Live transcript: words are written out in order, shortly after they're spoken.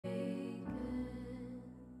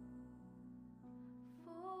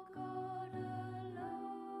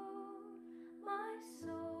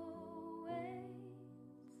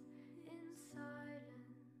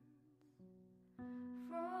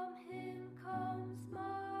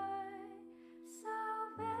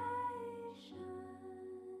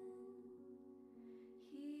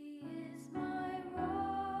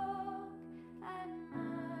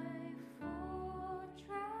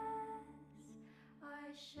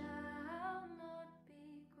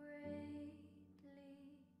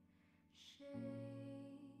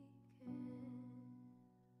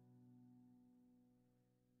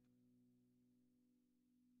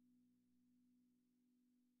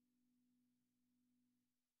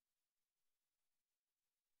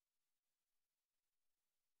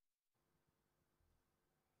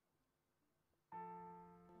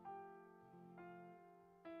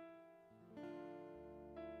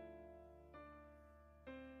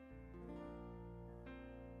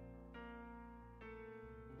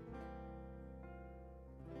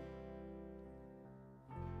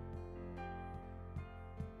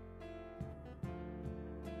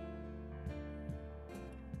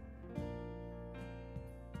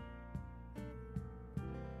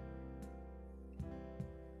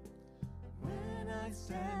I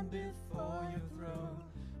stand before your throne,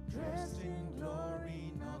 dressed in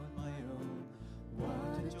glory not my own.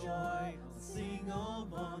 What a joy I'll sing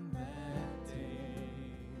of on that day.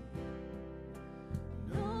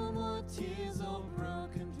 No more tears or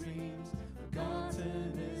broken dreams,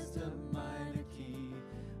 forgotten is the minor key.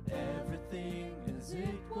 Everything as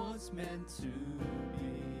it was meant to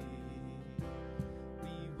be.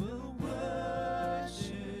 We will worship,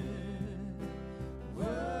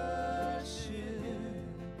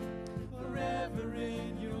 forever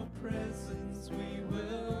in your presence we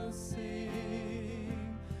will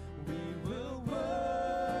sing. We will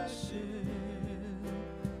worship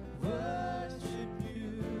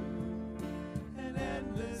you, an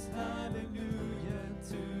endless hallelujah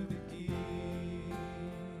to the King.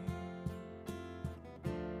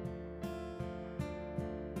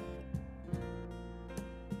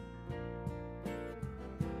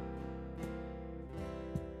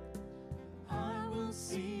 I will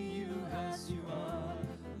see you as you are,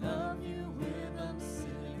 love you with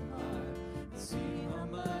unceasing heart, see how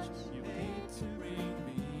much you paid to bring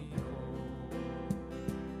me home.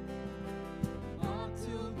 Not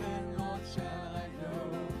till then, Lord, shall I know,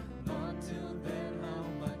 not till then how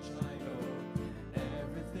much I owe.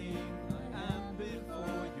 Everything I am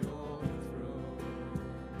before your throne,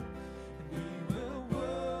 and we will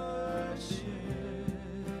worship,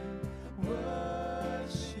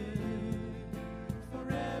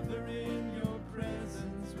 forever in your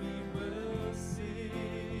presence we will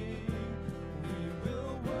sing. We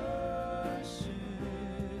will worship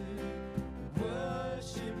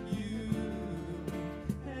you,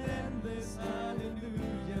 endless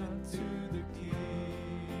hallelujah to the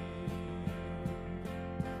King.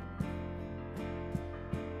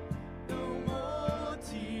 No more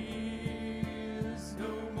tears,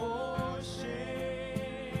 no more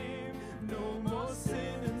shame, no more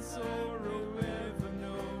sin and sorrow ever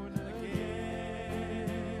known again.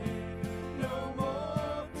 No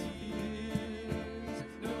more tears,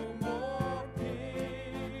 no more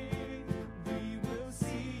pain. We will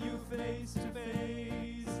see you face to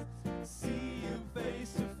face, see you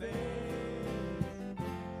face to face.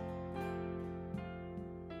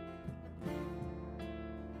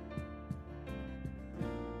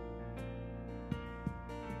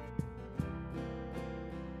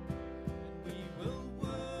 We will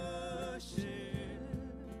worship,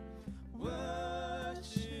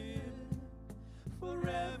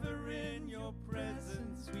 forever in your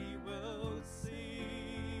presence we will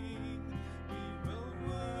sing. We will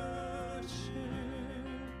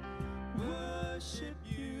worship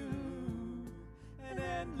you, an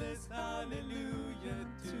endless hallelujah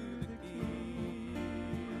to the King.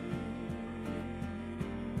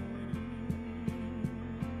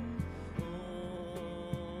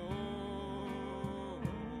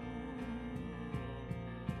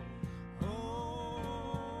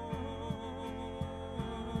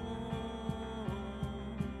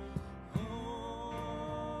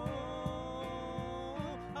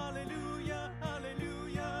 Hallelujah,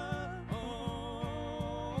 hallelujah. Oh,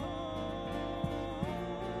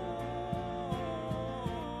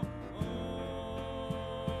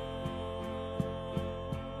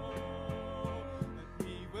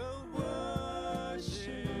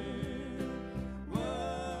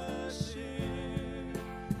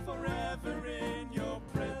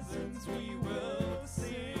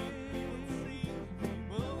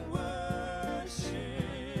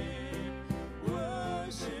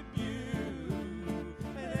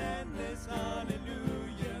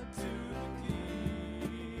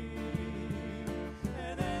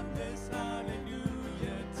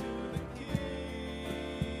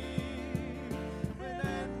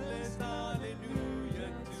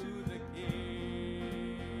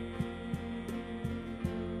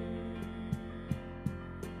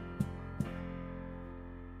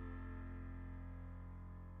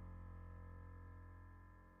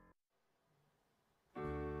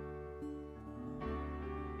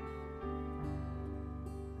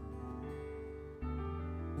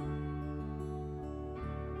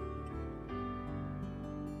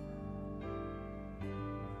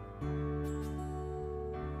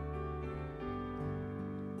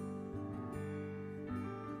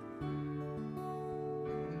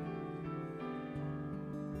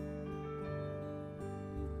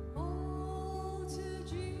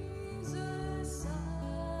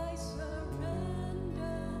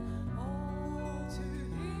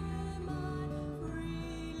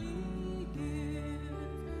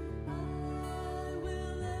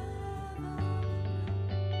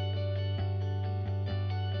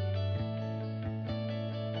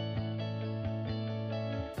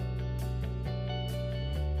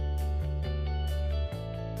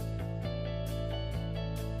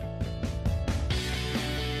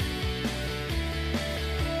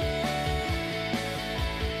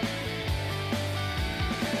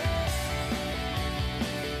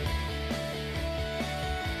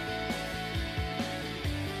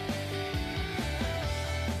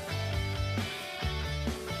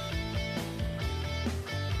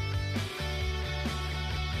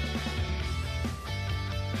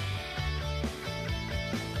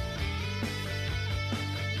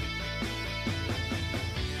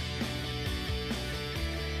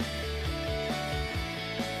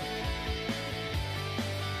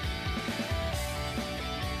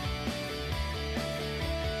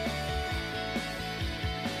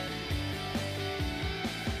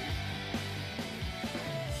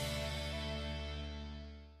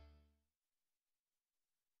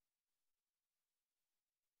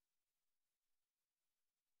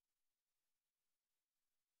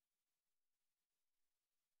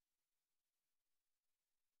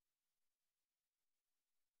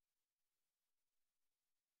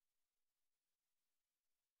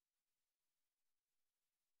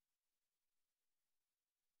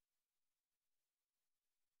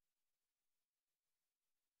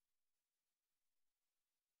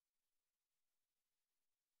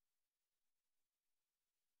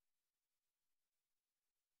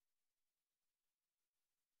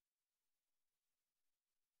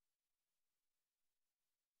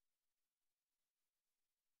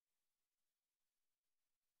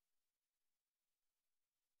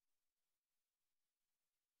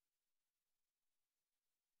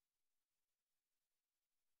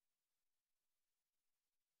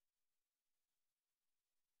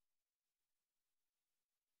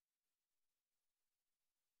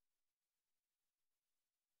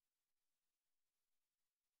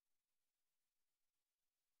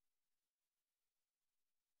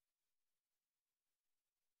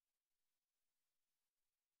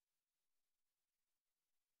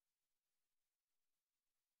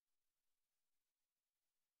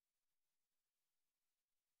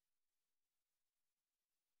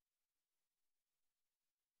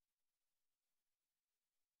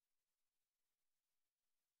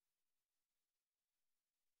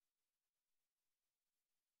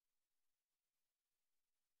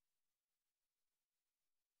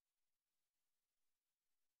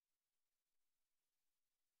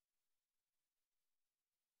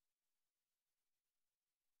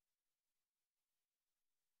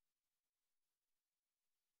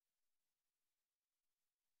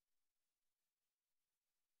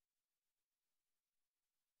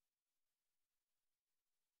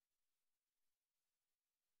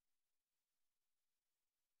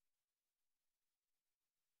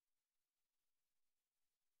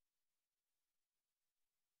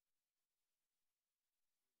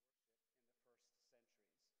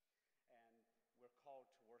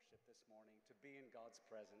 this morning to be in God's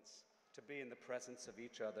presence, to be in the presence of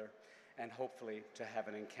each other, and hopefully to have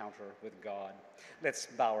an encounter with God. Let's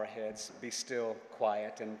bow our heads, be still,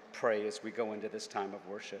 quiet, and pray as we go into this time of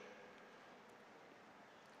worship.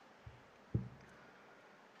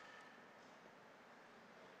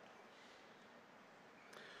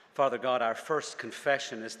 Father God, our first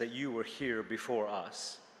confession is that you were here before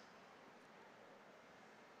us.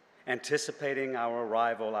 Anticipating our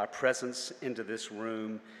arrival, our presence into this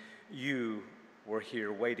room, you were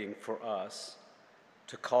here waiting for us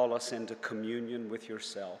to call us into communion with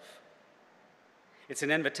yourself. It's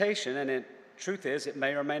an invitation, and the truth is, it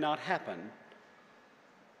may or may not happen.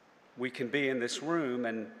 We can be in this room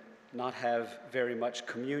and not have very much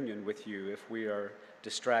communion with you if we are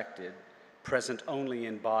distracted, present only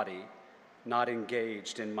in body, not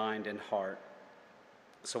engaged in mind and heart.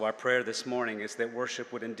 So our prayer this morning is that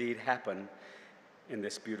worship would indeed happen in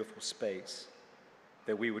this beautiful space,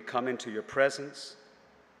 that we would come into your presence,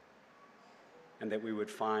 and that we would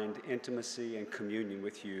find intimacy and communion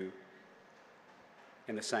with you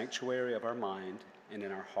in the sanctuary of our mind and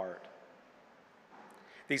in our heart.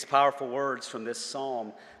 These powerful words from this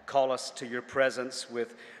psalm call us to your presence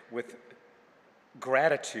with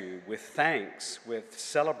gratitude, with thanks, with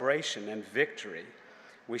celebration and victory.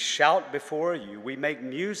 We shout before you. We make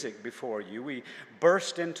music before you. We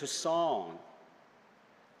burst into song.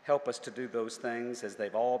 Help us to do those things as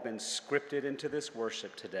they've all been scripted into this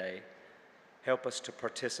worship today. Help us to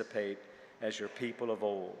participate as your people of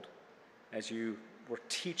old, as you were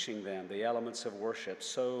teaching them the elements of worship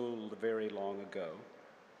so very long ago.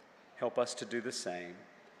 Help us to do the same.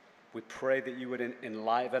 We pray that you would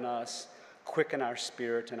enliven us, quicken our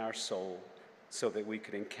spirit and our soul, so that we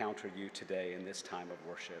could encounter you today in this time of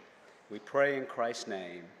worship. We pray in Christ's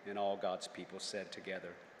name, and all God's people said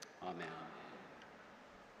together, amen.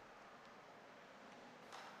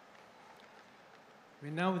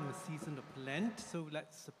 We're now in the season of Lent, so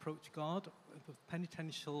let's approach God with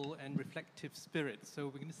penitential and reflective spirit. So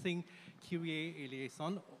we're going to sing Kyrie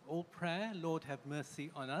eleison, all prayer, Lord have mercy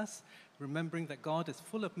on us, remembering that God is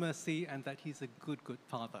full of mercy and that he's a good, good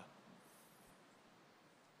Father.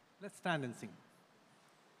 Let's stand and sing.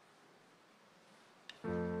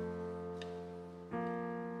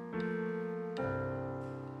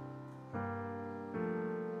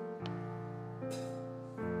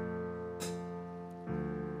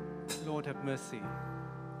 Lord have mercy.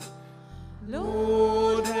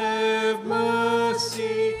 Lord have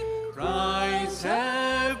mercy, Christ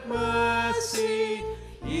have mercy,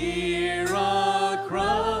 hear our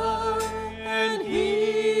cry and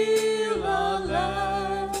heal our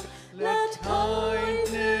land. Let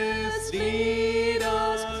kindness lead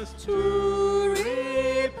us to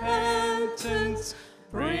repentance,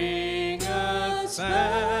 bring us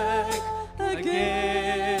back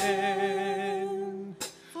again.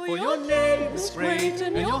 For your name is great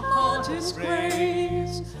and your heart is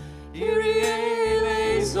great. Kyrie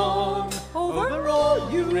eleison, over all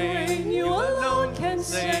you reign, you alone can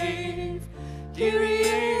save. Kyrie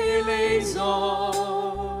eleison,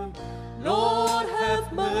 Lord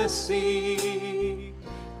have mercy.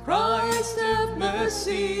 Christ have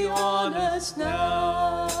mercy on us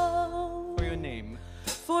now.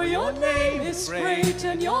 For your name is great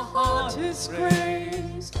and your heart is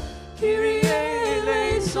great. Kyrie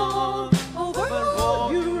eleison, over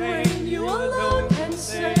all you reign, you alone can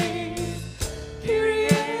save. Kyrie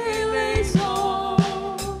eleison,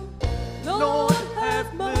 Lord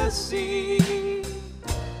have mercy.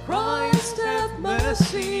 Christ have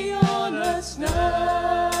mercy on us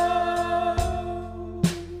now.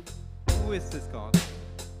 Who is this God?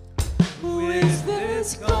 Who is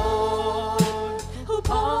this God who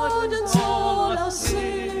pardons all our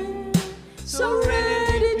sin, so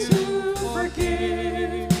ready to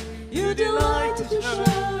forgive? You delight to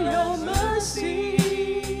show your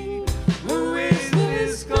mercy. Who is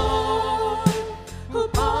this God who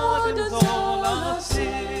pardons all our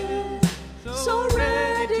sins, so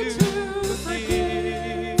ready to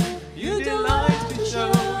forgive? You delight to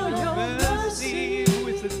show your mercy. Who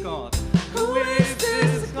is this God? Who is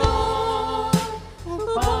this God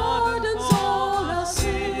who pardons all our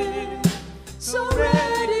sins,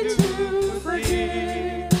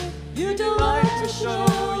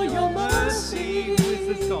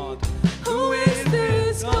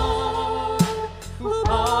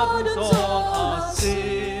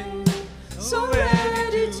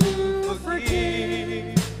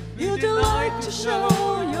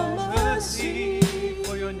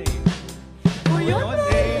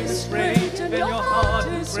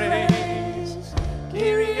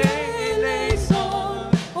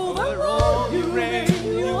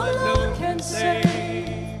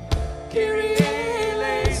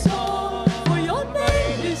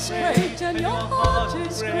 about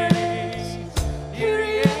His grace.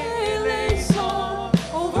 Kyrie eleison,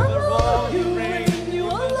 over all you reign, you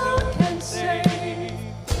alone can save.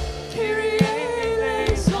 Kyrie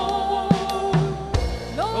eleison,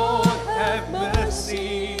 Lord have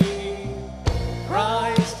mercy.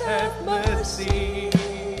 Christ have mercy.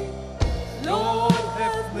 Lord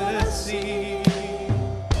have mercy.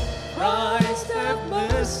 Christ have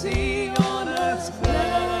mercy on us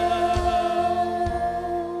now.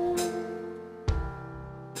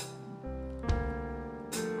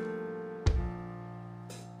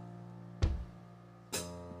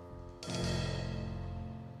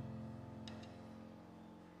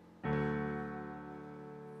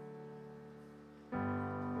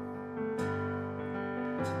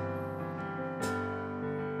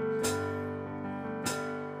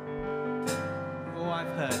 Oh, I've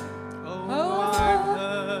heard. Oh, I've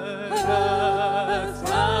heard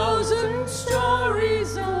 1,000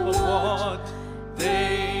 stories of what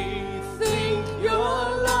they think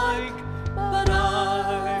you're like, but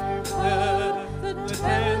I've heard the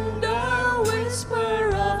tender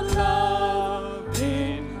whisper of love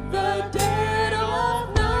in the dead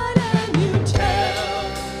of night, and you tell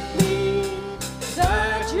me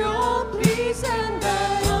that you're pleased and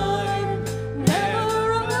that I'm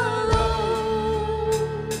never alone.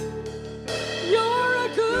 You're a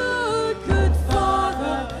good, good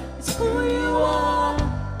father. It's who you are.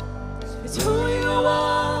 It's who you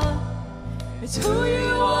are. It's who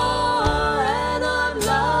you are, and I'm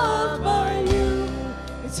loved by you.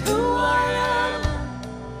 It's who I am.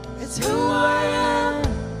 It's who I am.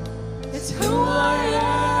 It's who I am.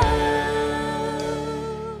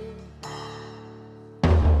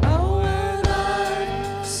 Oh, and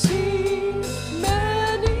I see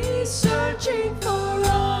many searching for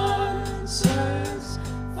answers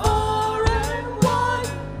far and wide,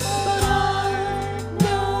 but I've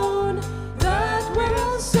known that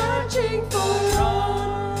we're searching for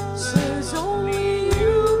answers only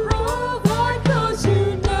you provide, 'cause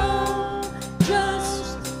you know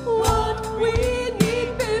just what we need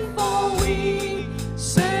before we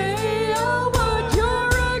say a word.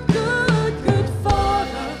 You're a good, good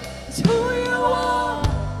father. It's who you are.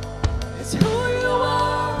 It's who you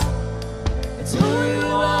are. It's who you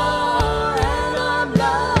are, and I'm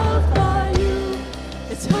loved by you.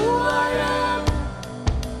 It's who I am.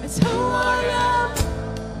 It's who I am.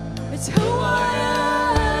 It's who I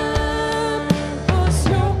am. 'Cause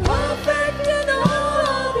you're perfect in all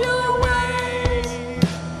of your ways.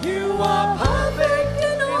 You are perfect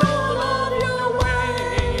in all of your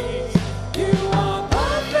ways. You are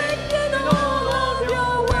perfect in all of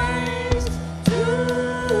your ways to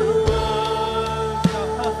us.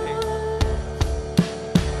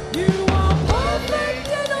 You are perfect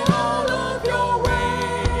in all of your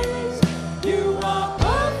ways. You are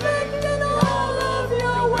perfect in all of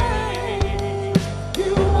your ways.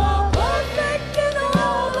 You are perfect in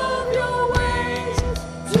all of your ways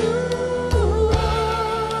to us.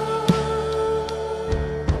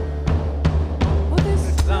 Oh, this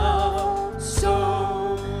love so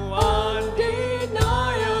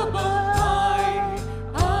undeniable,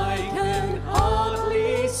 I can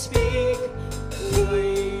hardly speak.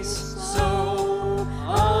 Peace so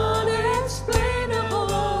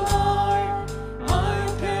unexplainable, I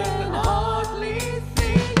can hardly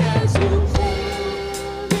think, as you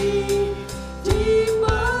pull me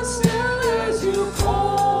deeper still, as you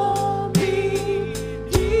call me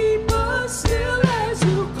deeper still, as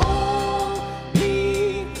you call me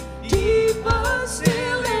deeper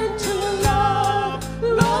still into love,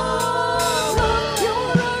 love, love.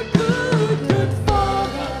 You're a good, good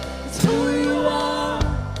father. It's who you are.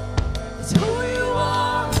 It's who you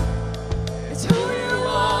are. It's who you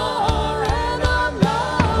are, and I'm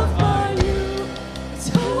loved by you. It's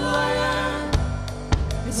who I am.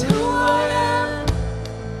 It's who I am.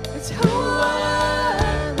 It's who I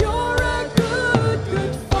am. You're a good,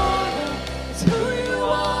 good father. It's who you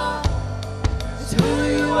are. It's who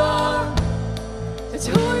you are. It's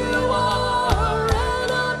who you are,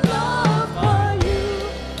 and I'm loved by you.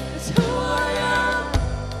 It's who I am.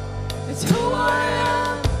 It's who I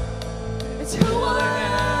am. It's who I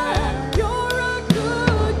am. You're a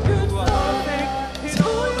good, good father. It's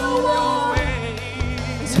who you are.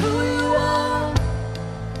 It's who you are.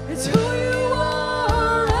 It's who you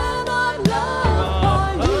are, and I'm loved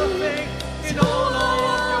by you. It's who I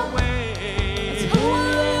am. It's who I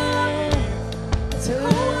am. It's who I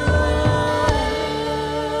am.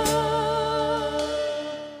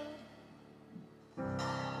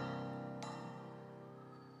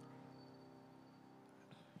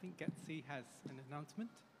 I think Getsy has an announcement.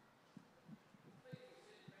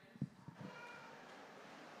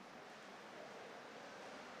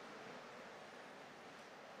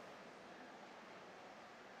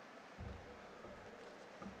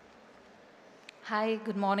 Hi,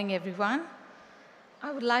 good morning, everyone.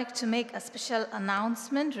 I would like to make a special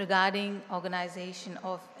announcement regarding organization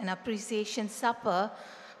of an appreciation supper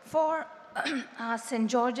for our St.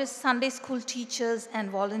 George's Sunday School teachers and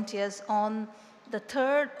volunteers on the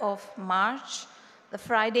 3rd of March, the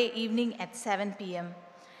Friday evening at 7 p.m.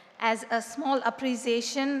 As a small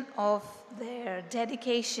appreciation of their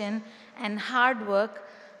dedication and hard work,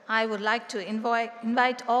 I would like to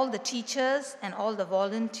invite all the teachers and all the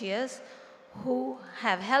volunteers who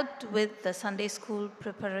have helped with the Sunday school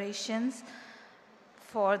preparations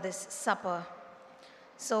for this supper.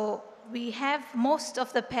 So we have most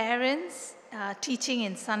of the parents teaching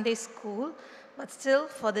in Sunday school, but still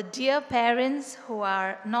for the dear parents who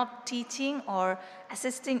are not teaching or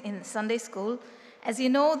assisting in Sunday school, as you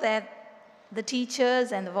know that the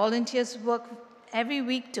teachers and the volunteers work every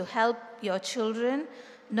week to help your children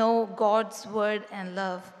know God's word and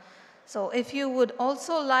love. So if you would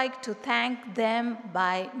also like to thank them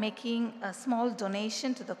by making a small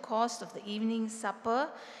donation to the cost of the evening supper,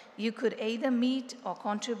 you could either meet or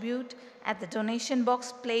contribute at the donation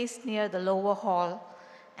box placed near the lower hall.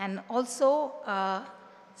 And also a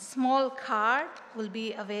small card will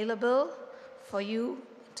be available for you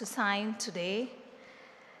to sign today.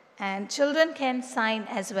 And children can sign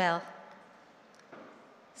as well.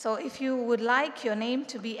 So if you would like your name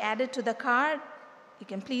to be added to the card, you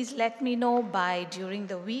can please let me know by during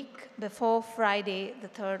the week before Friday, the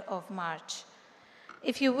 3rd of March.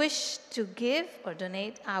 If you wish to give or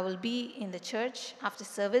donate, I will be in the church after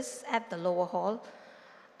service at the lower hall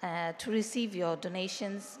to receive your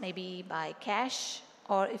donations, maybe by cash,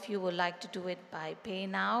 or if you would like to do it by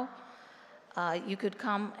PayNow, you could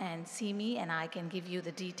come and see me and I can give you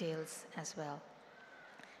the details as well.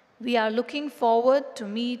 We are looking forward to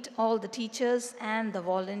meet all the teachers and the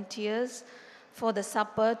volunteers for the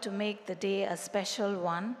supper to make the day a special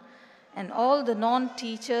one. And all the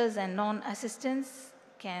non-teachers and non-assistants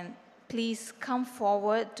can please come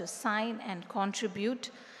forward to sign and contribute,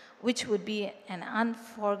 which would be an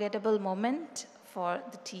unforgettable moment for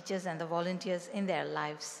the teachers and the volunteers in their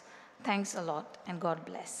lives. Thanks a lot, and God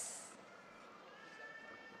bless.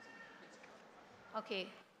 Okay.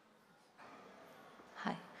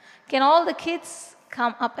 Hi. Can all the kids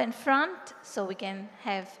come up in front so we can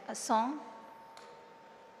have a song?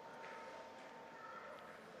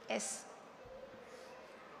 Yes.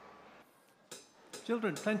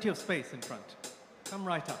 Children, plenty of space in front. Come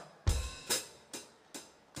right up.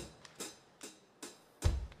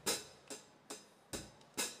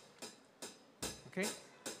 Okay?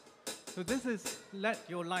 So this is Let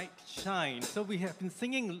Your Light Shine. So we have been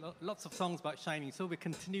singing lots of songs about shining, so we're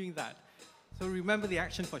continuing that. So remember the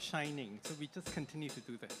action for shining. So we just continue to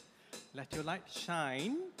do this. Let your light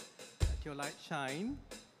shine. Let your light shine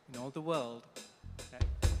in all the world.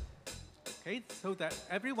 Okay, so that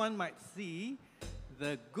everyone might see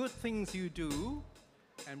the good things you do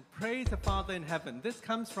and praise the Father in heaven. This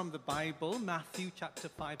comes from the Bible, Matthew chapter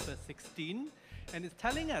 5, verse 16. And it's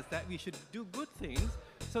telling us that we should do good things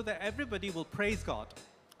so that everybody will praise God.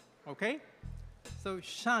 Okay? So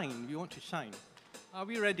shine, we want to shine. Are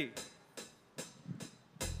we ready?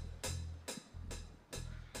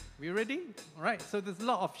 We ready? All right, so there's a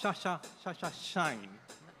lot of sha-sha, sha-sha, shine.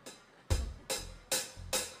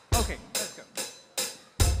 Okay, let's go.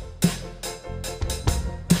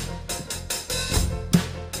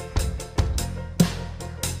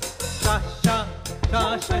 Sha-sha,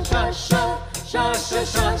 sha-sha, sha-sha. Sha sha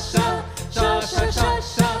sha sha, sha sha sha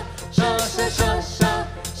sha, sha sha sha sha,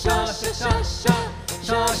 sha sha sha sha,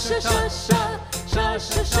 sha sha sha sha, sha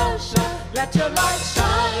sha sha sha. Let your light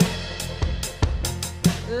shine.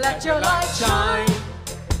 Let your light shine.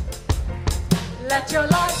 Let your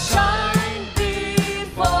light shine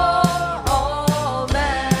before all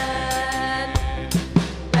men.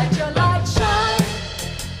 Let your light shine.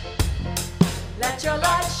 Let your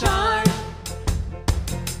light shine.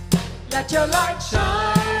 Let your light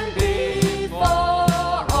shine before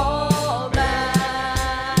all men,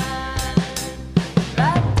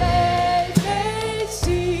 that they may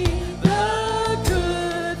see the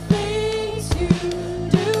good things you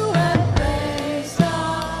do and praise the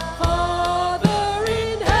Father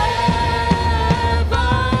in heaven.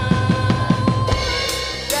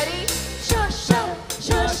 Ready? Sha sha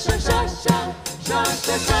sha sha sha sha sha sha sha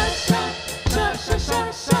sha sha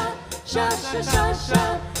sha sha sha sha sha sha.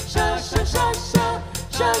 Sha sha sha sha,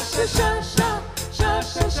 sha sha sha sha, sha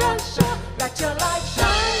sha sha sha. Let your light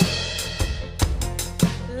shine.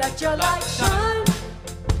 Let your light shine.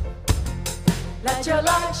 Let your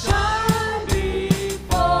light shine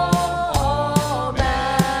before all men.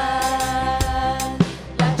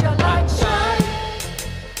 Let your light shine.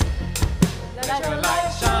 Let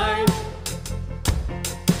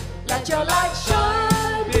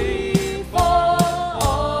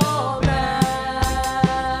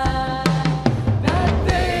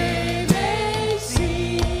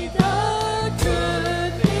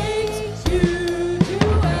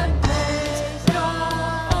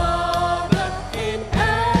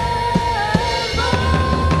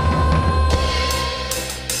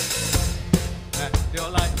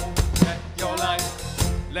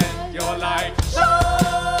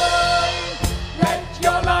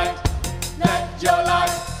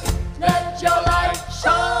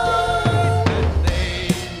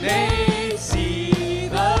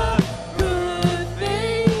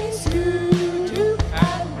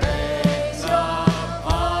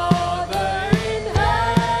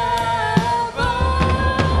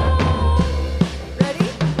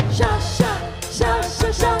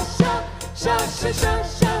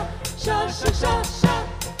All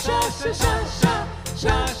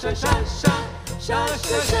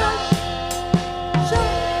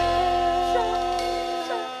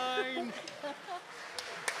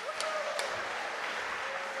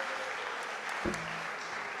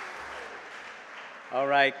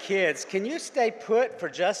right, kids, can you stay put for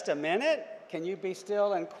just a minute? Can you be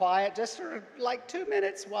still and quiet just for like 2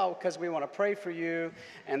 minutes? Well, because we want to pray for you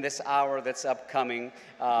and this hour that's upcoming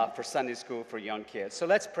for Sunday school for young kids. So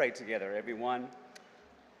let's pray together, everyone.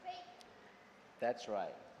 That's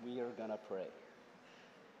right. We are going to pray.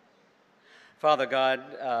 Father God,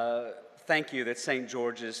 thank you that St.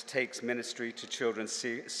 George's takes ministry to children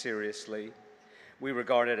seriously. We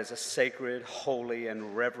regard it as a sacred, holy,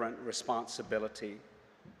 and reverent responsibility.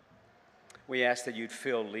 We ask that you'd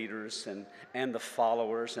fill leaders and the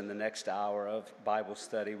followers in the next hour of Bible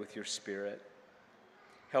study with your Spirit.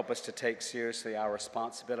 Help us to take seriously our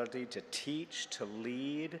responsibility to teach, to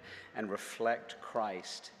lead, and reflect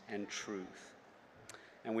Christ and truth.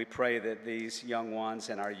 And we pray that these young ones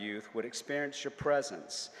and our youth would experience your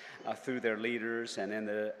presence through their leaders and in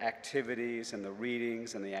the activities and the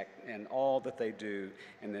readings and all that they do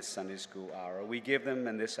in this Sunday school hour. We give them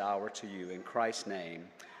in this hour to you. In Christ's name,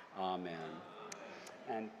 amen.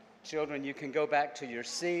 And children, you can go back to your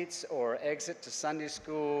seats or exit to Sunday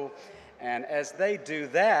school. And as they do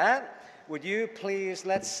that, would you please,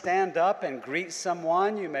 let's stand up and greet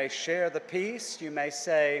someone. You may share the peace. You may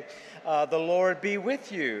say, the Lord be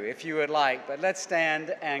with you, if you would like. But let's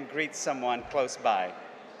stand and greet someone close by.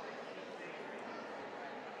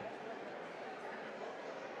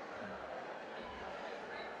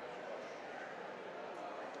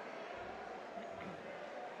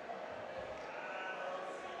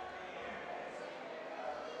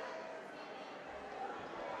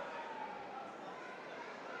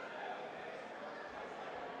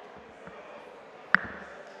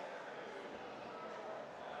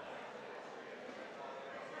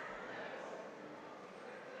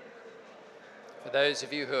 For those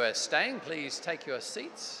of you who are staying, please take your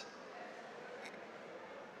seats.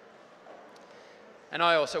 And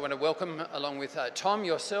I also want to welcome, along with Tom,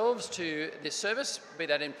 yourselves to this service, be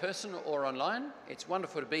that in person or online. It's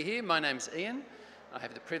wonderful to be here. My name's Ian. I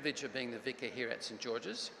have the privilege of being the vicar here at St.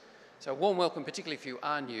 George's. So a warm welcome, particularly if you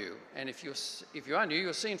are new. And if you are new,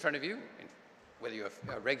 you'll see in front of you, whether you're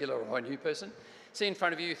a regular or a new person, see in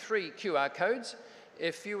front of you 3 QR codes.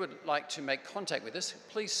 If you would like to make contact with us,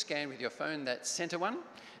 please scan with your phone that centre one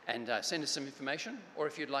and send us some information. Or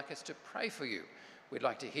if you'd like us to pray for you, we'd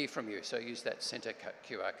like to hear from you, so use that centre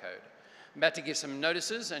QR code. I'm about to give some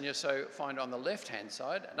notices, and you'll also find on the left-hand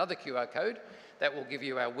side another QR code that will give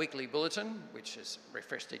you our weekly bulletin, which is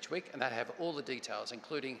refreshed each week, and that have all the details,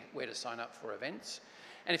 including where to sign up for events.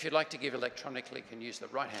 And if you'd like to give electronically, you can use the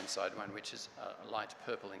right-hand side one, which is light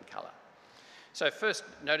purple in colour. So first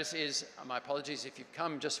notice is, my apologies if you've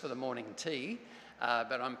come just for the morning tea,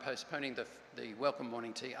 but I'm postponing the welcome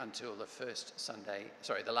morning tea until the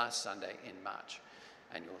last Sunday in March.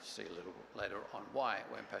 And you'll see a little later on why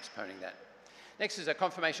we're postponing that. Next is a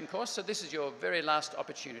confirmation course. So this is your very last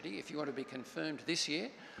opportunity if you want to be confirmed this year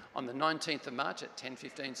on the 19th of March at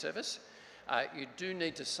 10:15 service. You do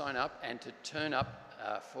need to sign up and to turn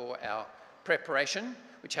up for our preparation,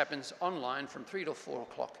 which happens online from 3 till 4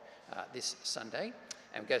 o'clock this Sunday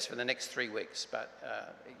and goes for the next 3 weeks. But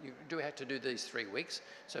you do have to do these 3 weeks,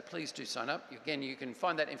 so please do sign up. Again, you can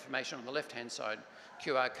find that information on the left-hand side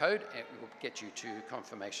QR code, and it will get you to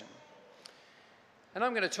confirmation. And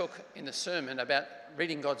I'm going to talk in the sermon about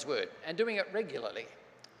reading God's Word and doing it regularly.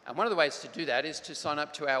 And one of the ways to do that is to sign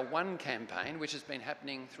up to our One campaign, which has been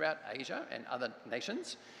happening throughout Asia and other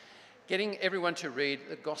nations, getting everyone to read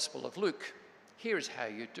the Gospel of Luke. Here is how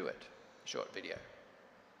you do it. Short video.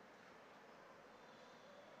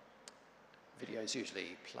 Videos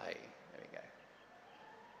usually play. There we go.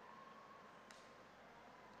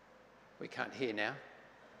 We can't hear now.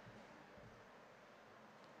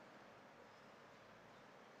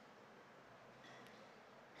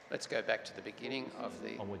 Let's go back to the beginning of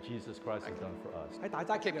the... on what Jesus Christ has done for us. 喺大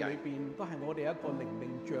齋期嘅裏邊，都係我哋一個靈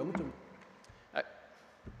命長進。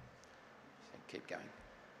Keep going.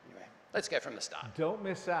 Anyway, let's go from the start. Don't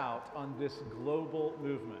miss out on this global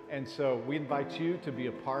movement. And so we invite you to be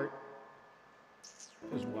a part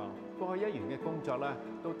as well. 過去1年嘅工作咧，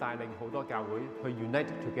都帶領好多教會去 unite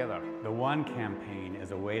together. The One campaign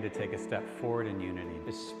is a way to take a step forward in unity.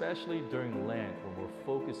 Especially during Lent when we're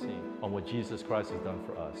focusing on what Jesus Christ has done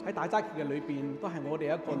for us. 喺大齋期嘅裏邊，都係我哋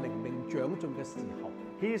一個靈命長進嘅時候。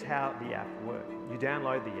Here's how the app works. You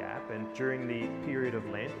download the app, and during the period of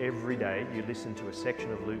Lent, every day you listen to a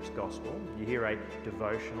section of Luke's Gospel. You hear a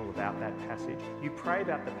devotional about that passage. You pray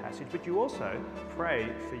about the passage, but you also pray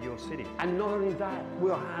for your city. And not only that,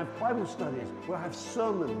 we'll have Bible studies, we'll have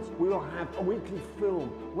sermons, we'll have a weekly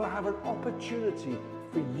film, we'll have an opportunity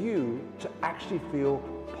for you to actually feel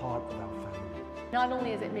part of our family. Not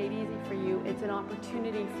only is it made easy for you, it's an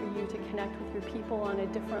opportunity for you to connect with your people on a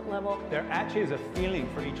different level. There actually is a feeling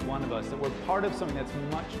for each one of us that we're part of something that's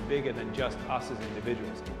much bigger than just us as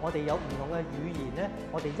individuals. 我哋有唔同嘅語言咧，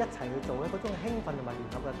我哋一齊去做咧，嗰種興奮同埋聯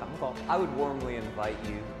合嘅感覺。I would warmly invite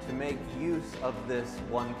you to make use of this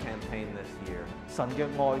one campaign this year. 神嘅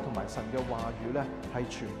愛同埋神嘅話語咧，係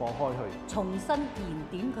傳播開去，重新燃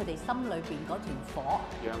點佢哋心裏邊嗰團火，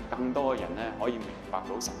讓更多人咧可以明白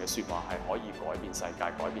到神嘅説話係可以改變世界、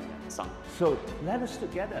改變人生。So let us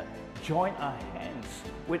together join our hands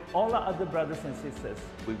with all our other brothers and sisters.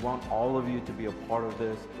 We want all of you to be a part of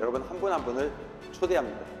this. 여러분 한 분 한 분을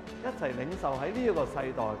초대합니다. 一齊領受喺呢一個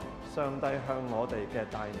世代上帝向我哋嘅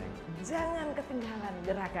帶領。Jangan ketinggalan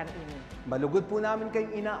gerakan ini. Malugod po namin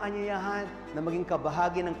kayong inaanyayahan na maging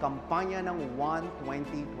kabahagi ng kampanya ng One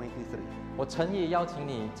 2023. 我诚意邀請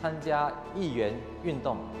你參加議員運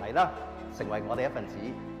動，嚟啦，成為我哋一份子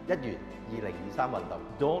，1月2023運動。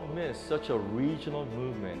Don't miss such a regional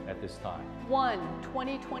movement at this time. One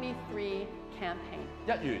 2023 campaign.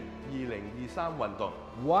 1月2023運動。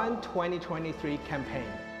One 2023 campaign.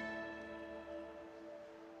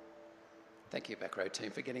 Thank you, back row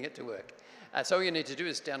team, for getting it to work. So all you need to do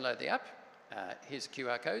is download the app. Here's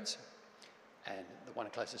QR codes. And the one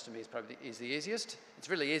closest to me is the easiest. It's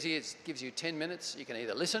really easy. It gives you 10 minutes. You can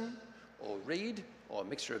either listen or read or a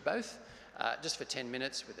mixture of both, just for 10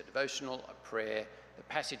 minutes with a devotional, a prayer, the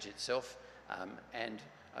passage itself, and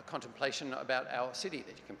a contemplation about our city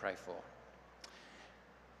that you can pray for.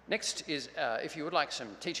 Next is, if you would like some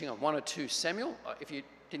teaching on 1 or 2 Samuel, if you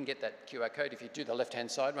didn't get that QR code, if you do the left-hand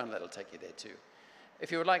side one, that'll take you there too.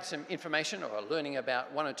 If you would like some information or learning about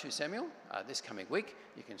 1 or 2 Samuel this coming week,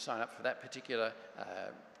 you can sign up for that particular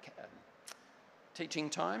teaching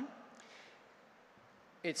time.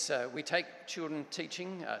 We take children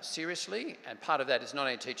teaching seriously, and part of that is not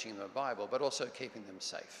only teaching them the Bible, but also keeping them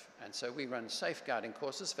safe. And so we run safeguarding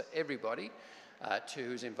courses for everybody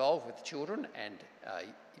who's involved with children and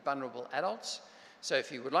vulnerable adults. So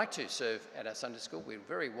if you would like to serve at our Sunday school, we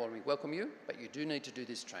very warmly welcome you, but you do need to do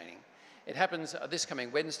this training. It happens this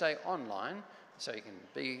coming Wednesday online, so you can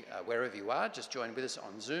be wherever you are. Just join with us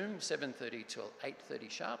on Zoom, 7:30 till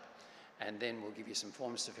 8:30 sharp, and then we'll give you some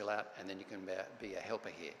forms to fill out, and then you can be a helper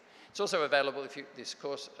here. It's also available if this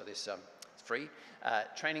course, this free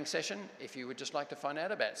training session, if you would just like to find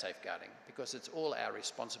out about safeguarding, because it's all our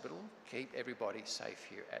responsibility to keep everybody safe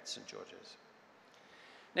here at St George's.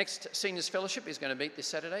 Next, Seniors Fellowship is going to meet this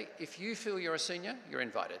Saturday. If you feel you're a senior, you're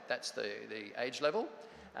invited. That's the age level.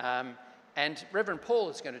 And Reverend Paul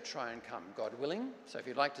is going to try and come, God willing. So if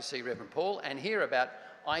you'd like to see Reverend Paul and hear about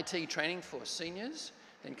IT training for seniors,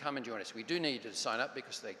 then come and join us. We do need you to sign up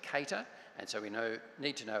because they cater, and so we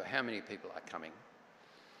need to know how many people are coming.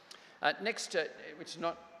 Next, which is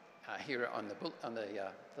not here on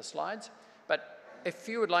the slides, but if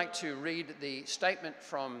you would like to read the statement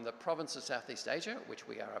from the province of Southeast Asia, which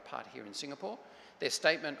we are a part here in Singapore, their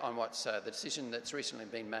statement on what's the decision that's recently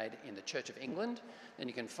been made in the Church of England, then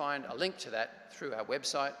you can find a link to that through our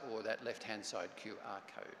website or that left-hand side QR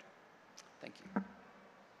code. Thank you.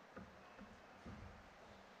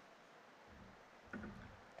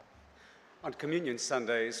 On Communion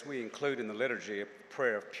Sundays, we include in the liturgy a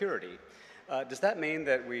prayer of purity. Does that mean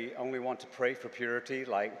that we only want to pray for purity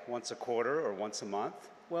like once a quarter or once a month?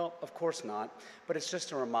 Well, of course not, but it's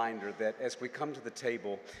just a reminder that as we come to the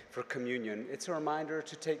table for communion, it's a reminder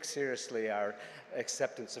to take seriously our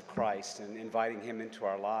acceptance of Christ and inviting him into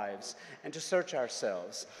our lives, and to search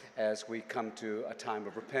ourselves as we come to a time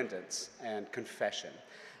of repentance and confession.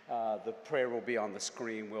 The prayer will be on the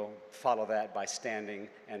screen. We'll follow that by standing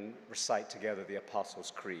and recite together the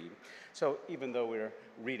Apostles' Creed. So even though we're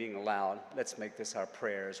reading aloud, let's make this our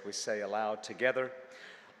prayer as we say aloud together.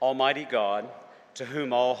 Almighty God, to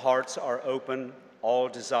whom all hearts are open, all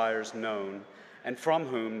desires known, and from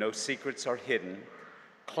whom no secrets are hidden,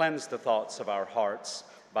 cleanse the thoughts of our hearts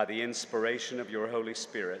by the inspiration of your Holy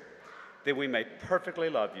Spirit, that we may perfectly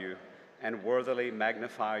love you and worthily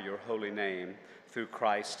magnify your holy name through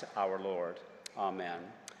Christ our Lord. Amen.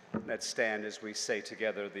 Let's stand as we say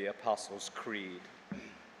together the Apostles' Creed.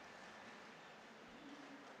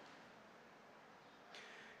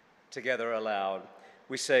 Together aloud,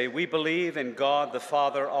 we say, we believe in God the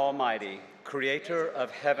Father Almighty, creator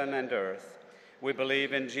of heaven and earth. We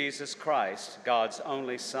believe in Jesus Christ, God's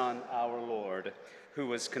only Son, our Lord, who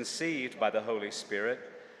was conceived by the Holy Spirit,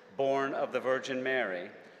 born of the Virgin Mary,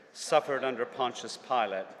 suffered under Pontius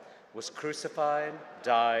Pilate, was crucified,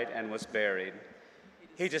 died, and was buried.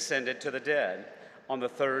 He descended to the dead. On the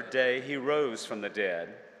third day, he rose from the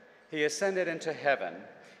dead. He ascended into heaven.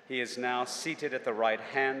 He is now seated at the right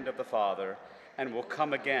hand of the Father and will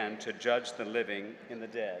come again to judge the living and the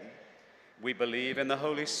dead. We believe in the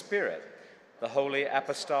Holy Spirit, the Holy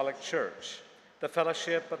Apostolic Church, the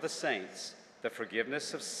fellowship of the saints, the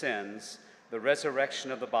forgiveness of sins, the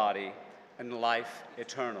resurrection of the body, and life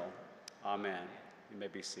eternal. Amen. You may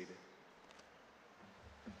be seated.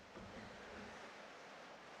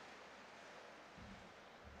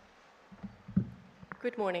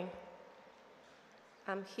 Good morning.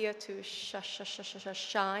 I'm here to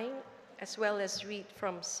shine as well as read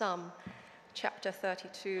from Psalm chapter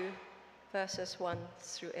 32, verses 1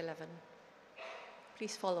 through 11.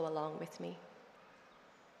 Please follow along with me.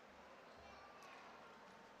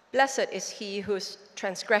 Blessed is he whose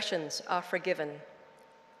transgressions are forgiven,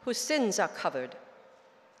 whose sins are covered.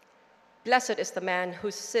 Blessed is the man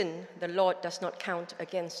whose sin the Lord does not count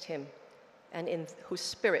against him, and in whose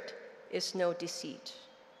spirit is no deceit.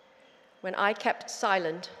 When I kept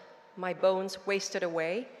silent, my bones wasted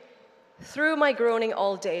away through my groaning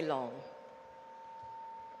all day long.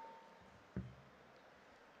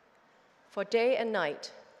 For day and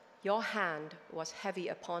night, your hand was heavy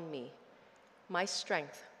upon me. My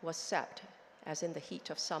strength was sapped as in the heat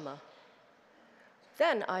of summer.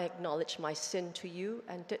 Then I acknowledged my sin to you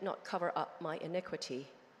and did not cover up my iniquity.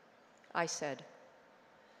 I said,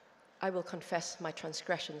 I will confess my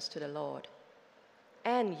transgressions to the Lord,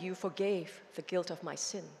 and you forgave the guilt of my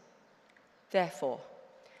sin. Therefore,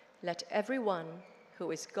 let everyone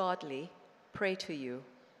who is godly pray to you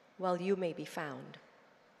while you may be found.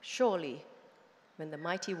 Surely, when the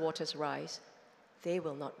mighty waters rise, they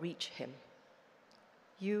will not reach him.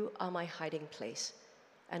 You are my hiding place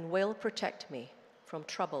and will protect me from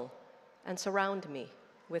trouble and surround me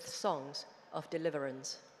with songs of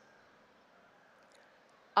deliverance.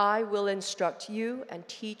 I will instruct you and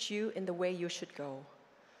teach you in the way you should go.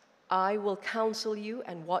 I will counsel you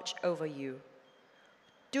and watch over you.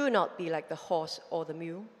 Do not be like the horse or the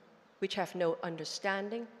mule, which have no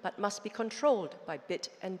understanding, but must be controlled by bit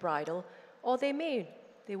and bridle, or they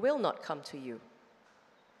will not come to you.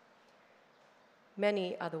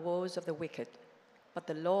 Many are the woes of the wicked, but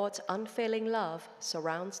the Lord's unfailing love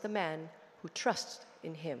surrounds the man who trusts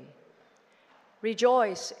in him.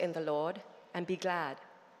 Rejoice in the Lord and be glad,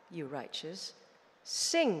 you righteous.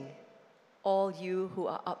 Sing, all you who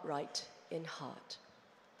are upright in heart.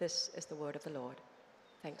 This is the word of the Lord.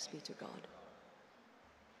 Thanks be to God.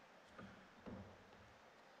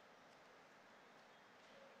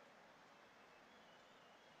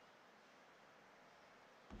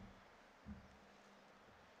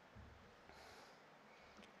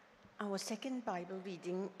 Our second Bible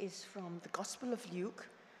reading is from the Gospel of Luke,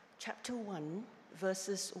 chapter 1,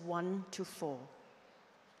 verses 1 to 4.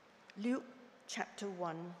 Luke chapter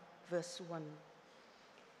 1, verse 1.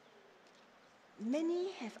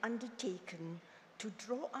 Many have undertaken to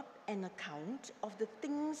draw up an account of the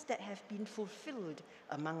things that have been fulfilled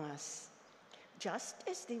among us, just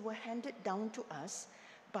as they were handed down to us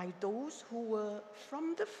by those who were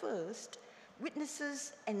from the first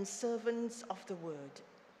witnesses and servants of the word.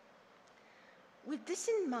 With this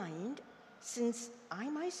in mind, since I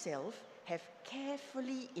myself have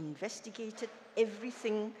carefully investigated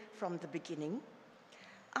everything from the beginning,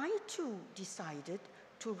 I too decided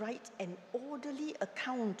to write an orderly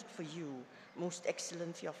account for you, most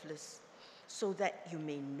excellent Theophilus, so that you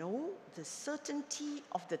may know the certainty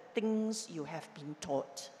of the things you have been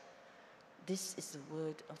taught. This is the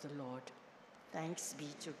word of the Lord. Thanks be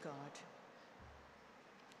to God.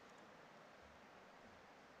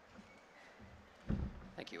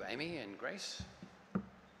 Thank you, Amy and Grace.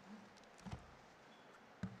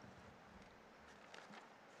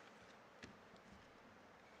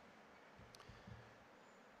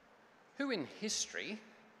 Who in history,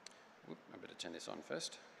 I better turn this on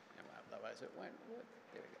first, otherwise it won't work.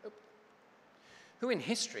 There we go. Who in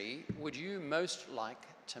history would you most like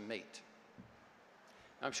to meet?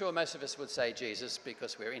 I'm sure most of us would say Jesus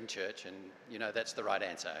because we're in church and you know that's the right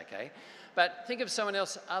answer, okay? But think of someone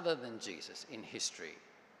else other than Jesus in history.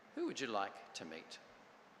 Who would you like to meet?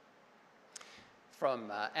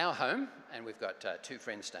 From our home, and we've got two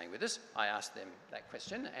friends staying with us, I asked them that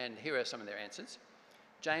question, and here are some of their answers.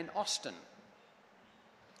 Jane Austen,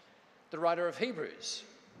 the writer of Hebrews,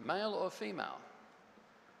 male or female?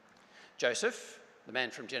 Joseph, the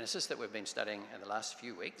man from Genesis that we've been studying in the last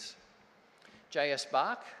few weeks. J.S.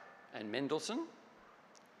 Bach and Mendelssohn,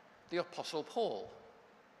 the Apostle Paul.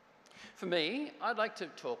 For me, I'd like to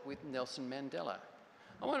talk with Nelson Mandela.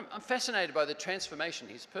 I'm fascinated by the transformation,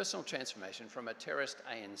 his personal transformation from a terrorist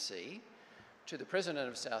ANC to the President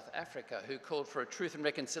of South Africa, who called for a Truth and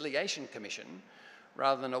Reconciliation Commission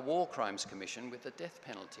rather than a War Crimes Commission with the death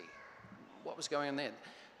penalty. What was going on then?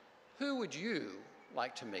 Who would you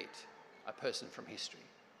like to meet? A person from history.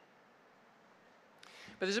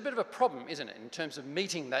 But there's a bit of a problem, isn't it, in terms of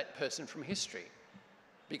meeting that person from history,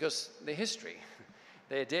 because they're history,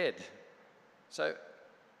 they're dead. So,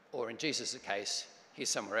 or in Jesus' case, he's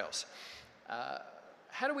somewhere else.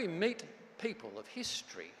 How do we meet people of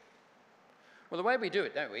history? Well, the way we do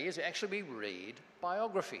it, don't we, is actually we read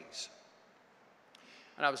biographies.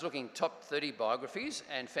 And I was looking top 30 biographies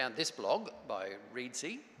and found this blog by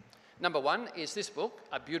Reedsy. Number 1 is this book,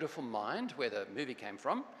 A Beautiful Mind, where the movie came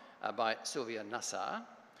from, by Sylvia Nassar.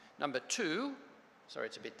 Number 2, sorry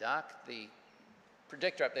it's a bit dark, the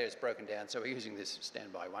projector up there is broken down, so we're using this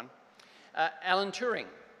standby one. Alan Turing,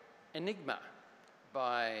 Enigma,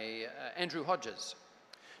 by Andrew Hodges.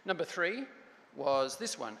 Number 3 was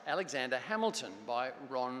this one, Alexander Hamilton, by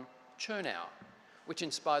Ron Chernow, which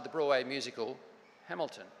inspired the Broadway musical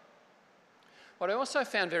Hamilton. What I also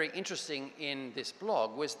found very interesting in this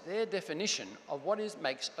blog was their definition of what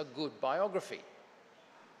makes a good biography.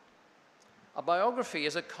 A biography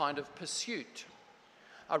is a kind of pursuit,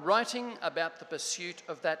 a writing about the pursuit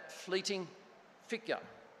of that fleeting figure,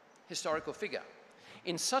 historical figure,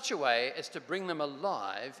 in such a way as to bring them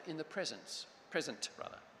alive in the present.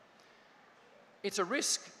 It's a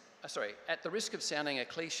risk, at the risk of sounding a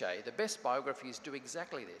cliche, the best biographies do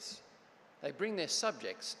exactly this. They bring their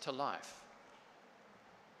subjects to life.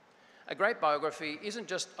 A great biography isn't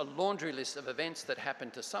just a laundry list of events that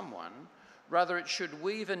happened to someone, rather it should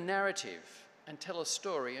weave a narrative and tell a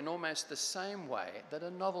story in almost the same way that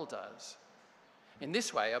a novel does. In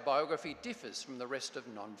this way, a biography differs from the rest of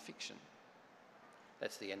non-fiction.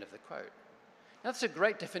 That's the end of the quote. Now, that's a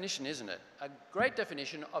great definition, isn't it? A great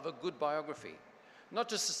definition of a good biography. Not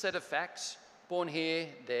just a set of facts, born here,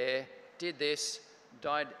 there, did this,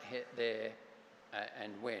 died there,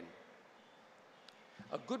 and when.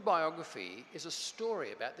 A good biography is a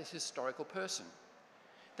story about this historical person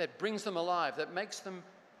that brings them alive, that makes them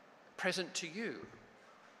present to you.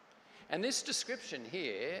 And this description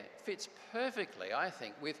here fits perfectly, I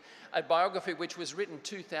think, with a biography which was written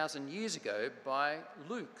 2,000 years ago by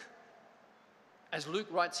Luke, as Luke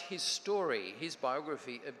writes his story, his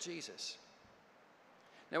biography of Jesus.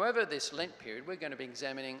 Now, over this Lent period, we're going to be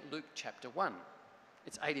examining Luke chapter 1.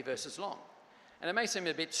 It's 80 verses long. And it may seem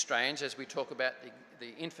a bit strange as we talk about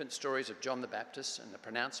the infant stories of John the Baptist and the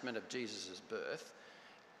pronouncement of Jesus' birth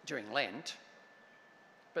during Lent,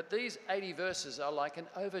 but these 80 verses are like an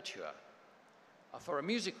overture for a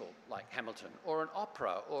musical like Hamilton, or an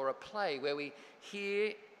opera, or a play where we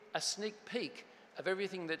hear a sneak peek of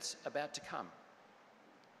everything that's about to come.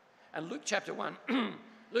 And Luke chapter 1,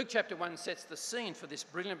 Luke chapter 1 sets the scene for this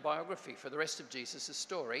brilliant biography for the rest of Jesus'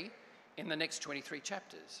 story in the next 23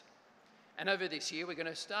 chapters. And over this year, we're going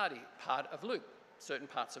to study part of Luke, certain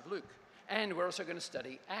parts of Luke. And we're also going to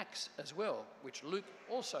study Acts as well, which Luke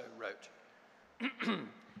also wrote.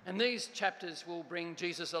 And these chapters will bring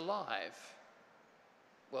Jesus alive.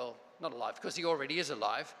 Well, not alive, because he already is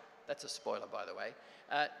alive. That's a spoiler, by the way.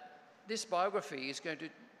 This biography is going to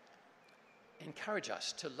encourage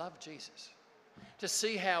us to love Jesus, to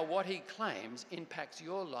see how what he claims impacts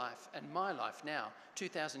your life and my life now,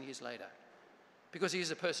 2,000 years later. Because he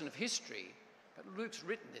is a person of history, but Luke's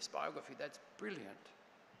written this biography that's brilliant.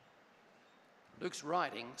 Luke's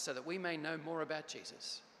writing so that we may know more about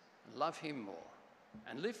Jesus, and love him more,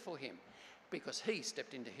 and live for him, because he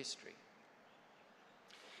stepped into history.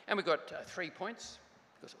 And we've got 3 points,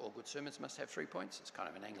 because all good sermons must have 3 points. It's kind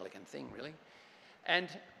of an Anglican thing, really. And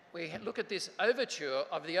we look at this overture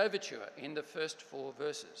of the overture in the first 4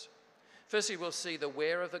 verses. Firstly, we'll see the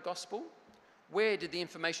where of the gospel. Where did the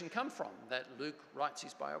information come from that Luke writes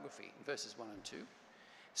his biography in verses 1 and 2?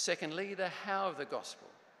 Secondly, the how of the gospel.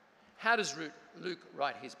 How does Luke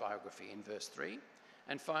write his biography in verse 3?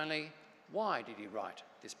 And finally, why did he write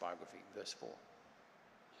this biography in verse 4?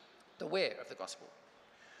 The where of the gospel.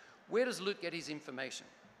 Where does Luke get his information?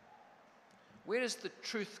 Where does the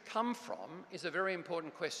truth come from is a very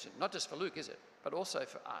important question. Not just for Luke, is it? But also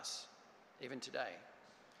for us, even today.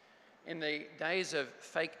 In the days of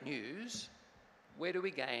fake news, where do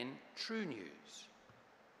we gain true news?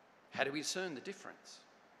 How do we discern the difference?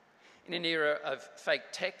 In an era of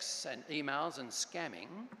fake texts and emails and scamming,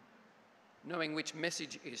 knowing which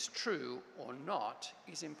message is true or not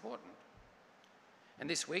is important. And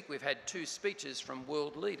this week we've had 2 speeches from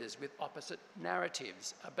world leaders with opposite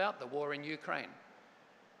narratives about the war in Ukraine.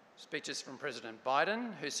 Speeches from President Biden,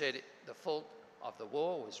 who said the fault of the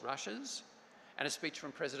war was Russia's, and a speech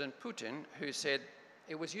from President Putin, who said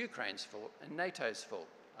it was Ukraine's fault and NATO's fault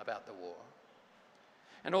about the war.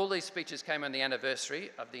 And all these speeches came on the anniversary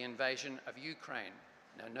of the invasion of Ukraine.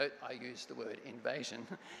 Now note I use the word invasion,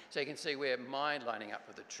 so you can see where my lining up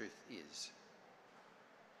with the truth is.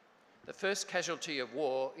 The first casualty of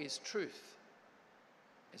war is truth,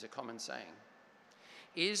 is a common saying.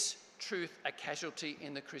 Is truth a casualty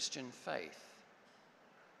in the Christian faith?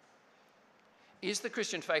 Is the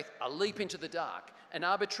Christian faith a leap into the dark, an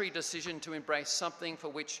arbitrary decision to embrace something for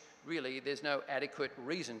which really there's no adequate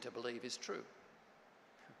reason to believe is true?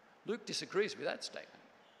 Luke disagrees with that statement.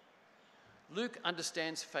 Luke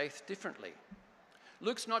understands faith differently.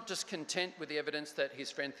 Luke's not just content with the evidence that his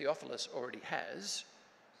friend Theophilus already has.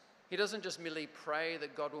 He doesn't just merely pray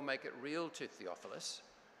that God will make it real to Theophilus.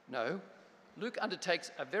 No, Luke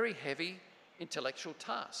undertakes a very heavy intellectual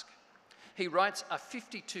task. He writes a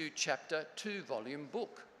 52-chapter, 2-volume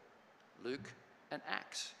book, Luke and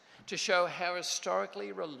Acts, to show how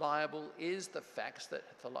historically reliable is the facts that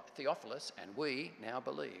Theophilus and we now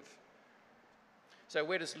believe. So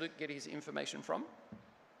where does Luke get his information from?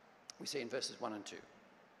 We see in verses 1 and 2.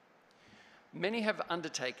 Many have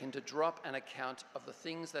undertaken to drop an account of the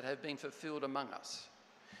things that have been fulfilled among us,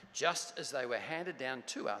 just as they were handed down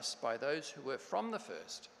to us by those who were from the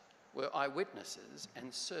first, were eyewitnesses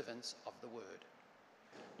and servants of the word.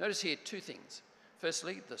 Notice here 2 things.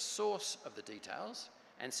 Firstly, the source of the details,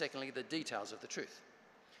 and secondly, the details of the truth.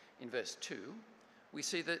 In verse 2, we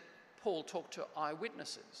see that Paul talked to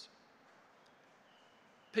eyewitnesses,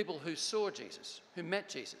 people who saw Jesus, who met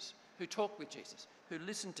Jesus, who talked with Jesus, who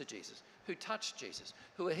listened to Jesus, who touched Jesus,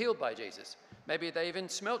 who were healed by Jesus. Maybe they even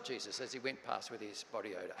smelt Jesus as he went past with his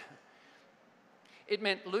body odour. It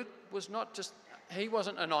meant Luke was not just, he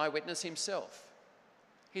wasn't an eyewitness himself.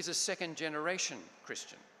 He's a second-generation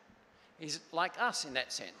Christian. He's like us in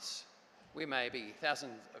that sense. We may be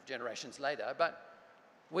thousands of generations later, but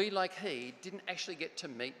we, like he, didn't actually get to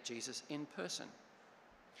meet Jesus in person.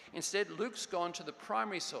 Instead, Luke's gone to the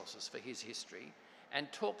primary sources for his history and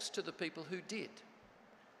talks to the people who did,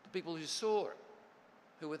 the people who saw it,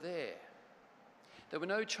 who were there. There were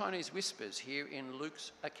no Chinese whispers here in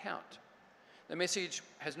Luke's account. The message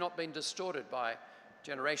has not been distorted by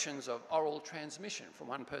generations of oral transmission from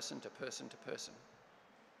one person to person to person.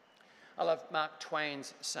 I love Mark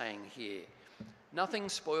Twain's saying here, nothing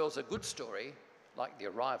spoils a good story like the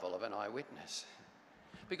arrival of an eyewitness.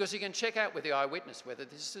 Because you can check out with the eyewitness whether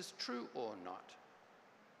this is true or not.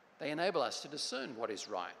 They enable us to discern what is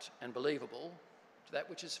right and believable to that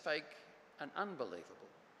which is fake and unbelievable.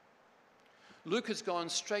 Luke has gone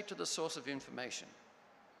straight to the source of information.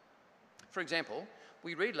 For example,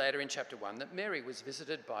 we read later in chapter 1 that Mary was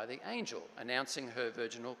visited by the angel announcing her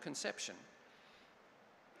virginal conception.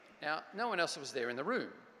 Now, no one else was there in the room,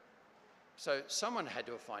 so someone had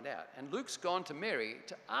to find out. And Luke's gone to Mary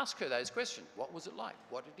to ask her those questions. What was it like?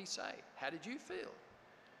 What did he say? How did you feel?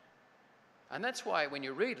 And that's why when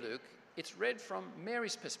you read Luke, it's read from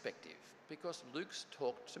Mary's perspective, because Luke's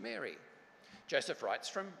talked to Mary.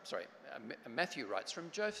 Matthew writes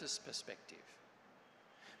from Joseph's perspective.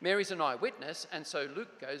 Mary's an eyewitness, and so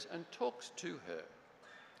Luke goes and talks to her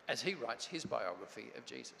as he writes his biography of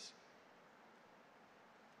Jesus.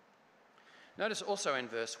 Notice also in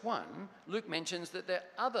verse 1, Luke mentions that there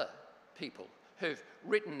are other people who've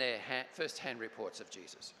written their first-hand reports of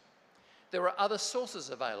Jesus. There are other sources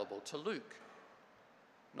available to Luke,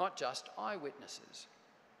 not just eyewitnesses.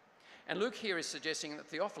 And Luke here is suggesting that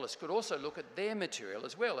Theophilus could also look at their material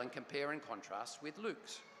as well and compare and contrast with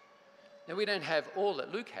Luke's. Now, we don't have all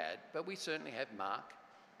that Luke had, but we certainly have Mark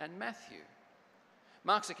and Matthew.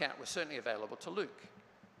 Mark's account was certainly available to Luke.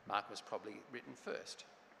 Mark was probably written first.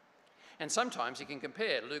 And sometimes you can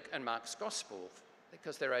compare Luke and Mark's gospel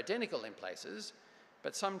because they're identical in places,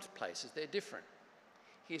 but some places they're different.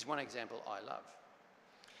 Here's one example I love.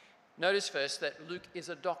 Notice first that Luke is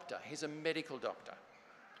a doctor. He's a medical doctor.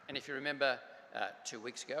 And if you remember 2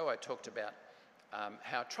 weeks ago, I talked about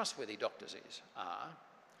how trustworthy doctors are.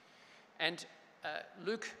 And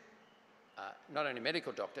Luke, not only a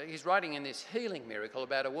medical doctor, he's writing in this healing miracle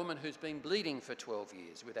about a woman who's been bleeding for 12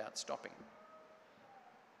 years without stopping.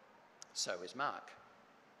 So is Mark.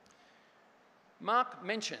 Mark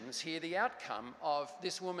mentions here the outcome of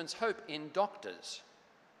this woman's hope in doctors.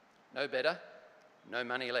 No better, no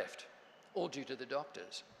money left, all due to the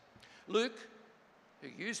doctors. Luke, who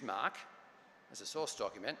used Mark as a source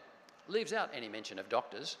document, leaves out any mention of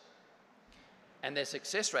doctors. And their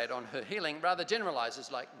success rate on her healing rather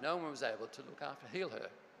generalises, like no one was able to heal her.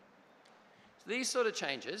 So these sort of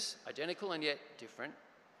changes, identical and yet different,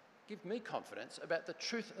 give me confidence about the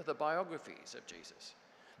truth of the biographies of Jesus,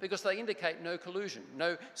 because they indicate no collusion,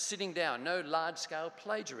 no sitting down, no large-scale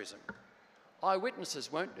plagiarism.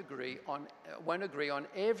 Eyewitnesses won't agree on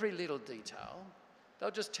every little detail.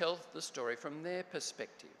 They'll just tell the story from their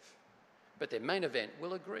perspective, but their main event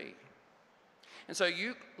will agree. And so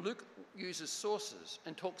Luke uses sources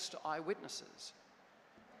and talks to eyewitnesses.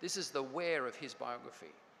 This is the where of his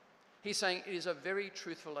biography. He's saying it is a very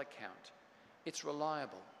truthful account. It's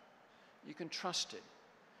reliable. You can trust it.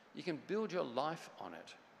 You can build your life on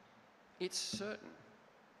it. It's certain.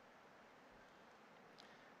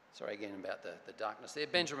 Sorry again about the darkness there.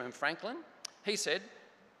 Benjamin Franklin, he said,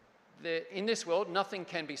 in this world, nothing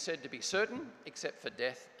can be said to be certain except for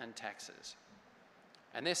death and taxes.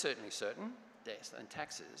 And they're certainly certain, death and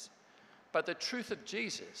taxes. But the truth of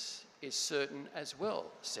Jesus is certain as well,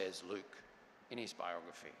 says Luke in his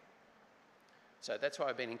biography. So that's why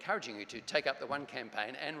I've been encouraging you to take up the One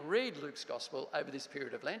campaign and read Luke's Gospel over this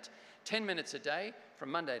period of Lent, 10 minutes a day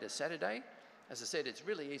from Monday to Saturday. As I said, it's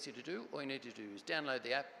really easy to do. All you need to do is download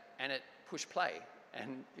the app and push play,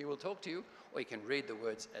 and it will talk to you, or you can read the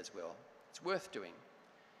words as well. It's worth doing.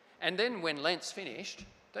 And then when Lent's finished,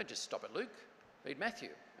 don't just stop at Luke. Read Matthew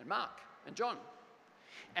and Mark and John.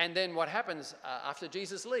 And then what happens after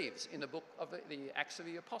Jesus leaves in the book of the Acts of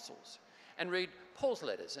the Apostles. And read Paul's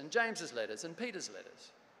letters and James's letters and Peter's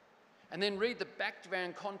letters. And then read the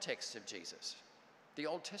background context of Jesus, the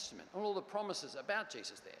Old Testament, and all the promises about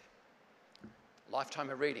Jesus there. Lifetime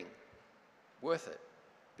of reading. Worth it.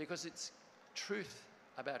 Because it's truth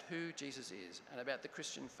about who Jesus is and about the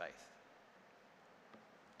Christian faith.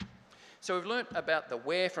 So we've learnt about the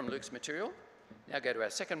where from Luke's material. Now go to our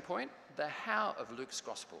second point, the how of Luke's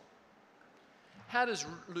gospel. How does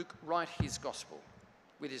Luke write his gospel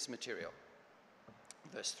with his material?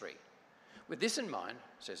 Verse 3. With this in mind,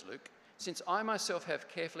 says Luke, since I myself have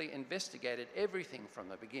carefully investigated everything from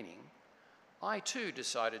the beginning, I too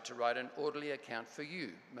decided to write an orderly account for you,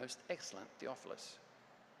 most excellent Theophilus.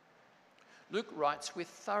 Luke writes with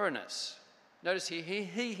thoroughness. Notice here,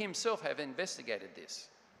 he himself have investigated this.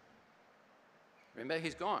 Remember,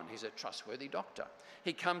 he's gone. He's a trustworthy doctor.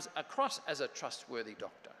 He comes across as a trustworthy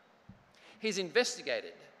doctor. He's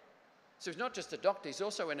investigated. So he's not just a doctor, he's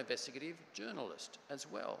also an investigative journalist as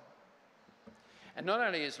well. And not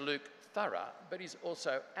only is Luke thorough, but he's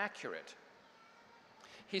also accurate.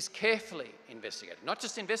 He's carefully investigated. Not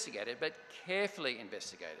just investigated, but carefully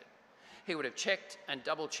investigated. He would have checked and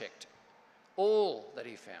double-checked all that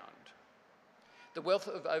he found. The wealth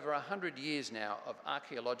of over 100 years now of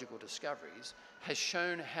archaeological discoveries has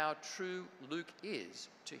shown how true Luke is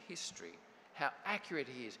to history, how accurate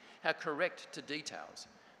he is, how correct to details.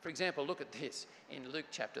 For example, look at this in Luke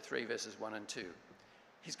chapter 3, verses 1 and 2.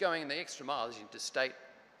 He's going the extra mile to state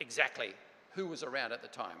exactly who was around at the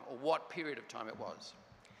time or what period of time it was.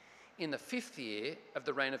 In the 5th year of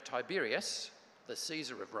the reign of Tiberius, the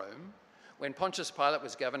Caesar of Rome, when Pontius Pilate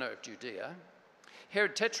was governor of Judea,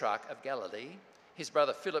 Herod Tetrarch of Galilee, his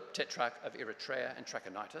brother Philip Tetrarch of Eritrea and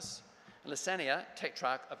Trachonitis, and Lysania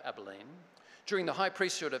Tetrarch of Abilene, during the high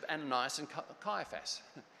priesthood of Ananias and Caiaphas.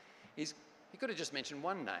 He could have just mentioned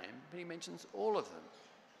one name, but he mentions all of them.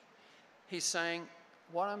 He's saying,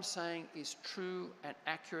 what I'm saying is true and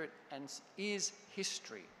accurate and is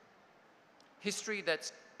history. History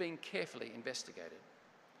that's been carefully investigated.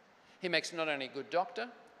 He makes not only a good doctor,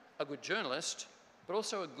 a good journalist, but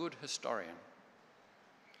also a good historian.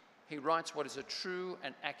 He writes what is a true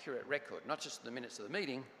and accurate record, not just the minutes of the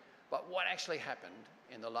meeting, but what actually happened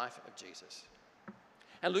in the life of Jesus.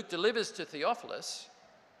 And Luke delivers to Theophilus,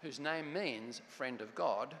 whose name means friend of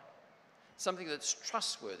God, something that's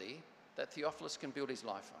trustworthy that Theophilus can build his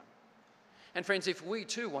life on. And friends, if we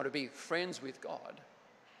too want to be friends with God,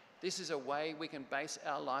 this is a way we can base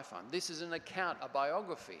our life on. This is an account, a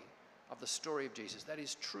biography of the story of Jesus. That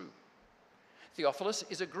is true. Theophilus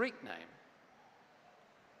is a Greek name.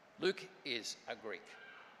 Luke is a Greek.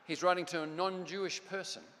 He's writing to a non-Jewish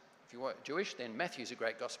person. If you are Jewish, then Matthew's a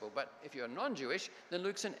great gospel. But if you're non-Jewish, then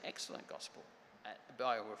Luke's an excellent gospel,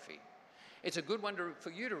 biography. It's a good one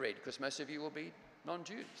for you to read because most of you will be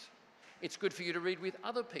non-Jews. It's good for you to read with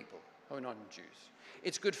other people who are non-Jews.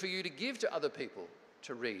 It's good for you to give to other people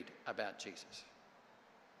to read about Jesus.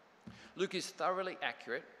 Luke is thoroughly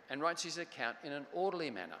accurate and writes his account in an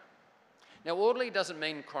orderly manner. Now, orderly doesn't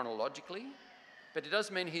mean chronologically, but it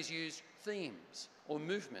does mean he's used themes or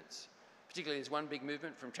movements. Particularly, there's one big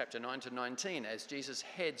movement from chapter 9 to 19 as Jesus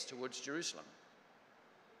heads towards Jerusalem.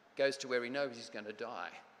 Goes to where he knows he's going to die.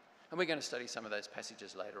 And we're going to study some of those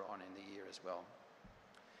passages later on in the year as well.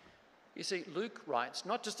 You see, Luke writes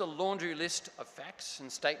not just a laundry list of facts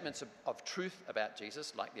and statements of truth about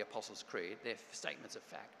Jesus, like the Apostles' Creed, they're statements of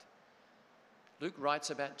fact. Luke writes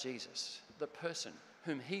about Jesus, the person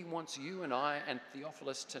whom he wants you and I and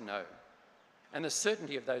Theophilus to know, and the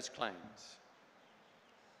certainty of those claims.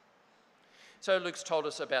 So Luke's told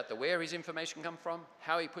us about where his information comes from,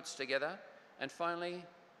 how he puts together, and finally,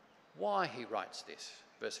 why he writes this,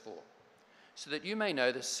 verse 4, so that you may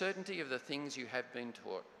know the certainty of the things you have been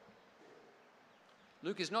taught.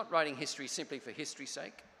 Luke is not writing history simply for history's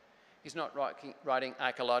sake. He's not writing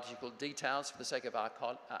archaeological details for the sake of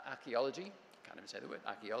archaeology. Can't even say the word,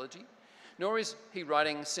 archaeology. Nor is he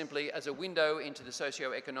writing simply as a window into the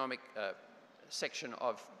socio-economic section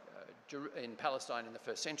of in Palestine in the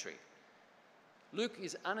first century. Luke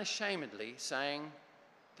is unashamedly saying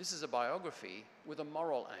this is a biography with a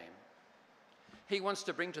moral aim. He wants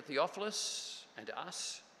to bring to Theophilus and to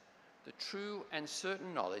us the true and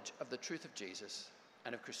certain knowledge of the truth of Jesus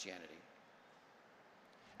and of Christianity.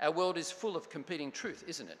 Our world is full of competing truth,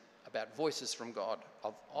 isn't it? About voices from God,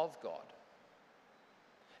 of God.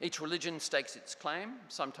 Each religion stakes its claim,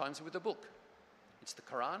 sometimes with a book. It's the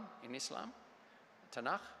Quran in Islam,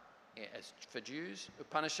 Tanakh as for Jews,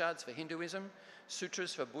 Upanishads for Hinduism,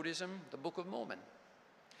 Sutras for Buddhism, the Book of Mormon.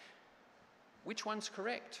 Which one's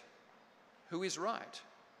correct? Who is right?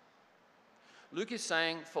 Luke is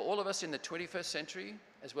saying for all of us in the 21st century,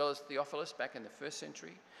 as well as Theophilus back in the first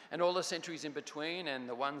century, and all the centuries in between and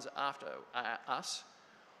the ones after us,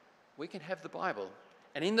 we can have the Bible.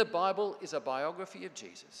 And in the Bible is a biography of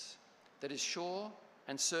Jesus that is sure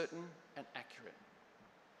and certain and accurate.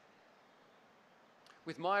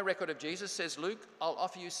 With my record of Jesus, says Luke, I'll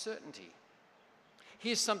offer you certainty.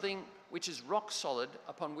 Here's something which is rock solid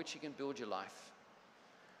upon which you can build your life.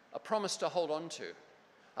 A promise to hold on to.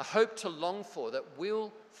 A hope to long for that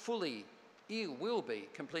will be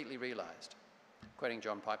completely realised. Quoting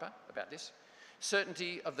John Piper about this.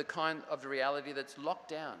 Certainty of the kind of reality that's locked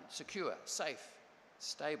down, secure, safe,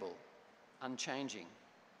 stable, unchanging.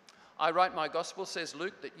 I write my gospel, says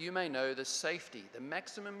Luke, that you may know the safety, the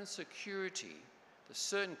maximum security, the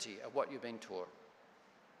certainty of what you've been taught.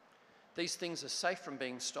 These things are safe from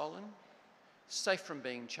being stolen, safe from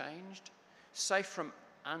being changed, safe from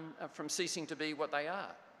ceasing to be what they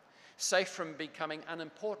are, safe from becoming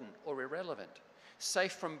unimportant or irrelevant,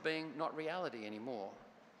 safe from being not reality anymore.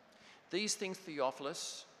 These things,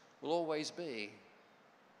 Theophilus, will always be.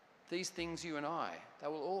 These things, you and I, they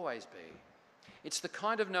will always be. It's the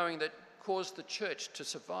kind of knowing that caused the church to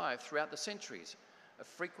survive throughout the centuries of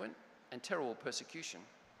frequent and terrible persecution.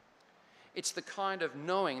 It's the kind of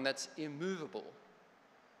knowing that's immovable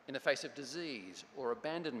in the face of disease or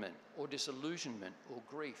abandonment or disillusionment or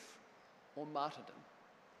grief or martyrdom.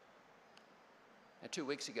 Now, 2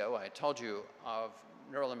 weeks ago, I told you of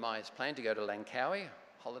Neril and my plan to go to Langkawi,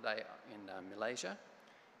 holiday in Malaysia.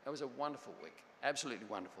 It was a wonderful week, absolutely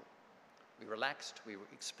wonderful. We relaxed, we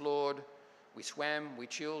explored, we swam, we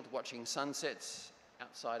chilled, watching sunsets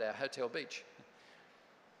outside our hotel beach.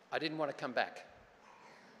 I didn't want to come back,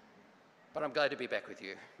 but I'm glad to be back with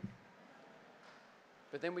you.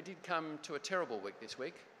 But then we did come to a terrible week this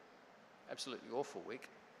week, absolutely awful week.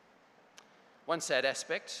 One sad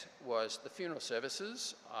aspect was the funeral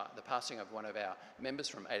services, the passing of one of our members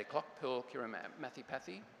from 8 o'clock, Pearl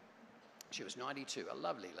Kirimathipathy. She was 92, a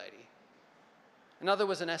lovely lady. Another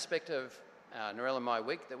was an aspect of Neril and my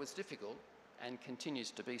week that was difficult and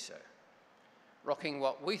continues to be so, rocking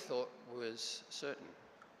what we thought was certain.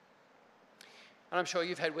 And I'm sure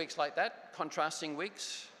you've had weeks like that, contrasting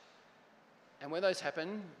weeks. And when those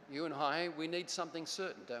happen, you and I, we need something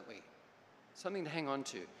certain, don't we? Something to hang on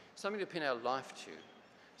to, something to pin our life to,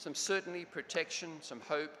 some certainty, protection, some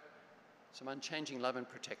hope, some unchanging love and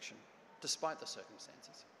protection, despite the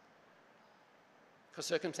circumstances. Because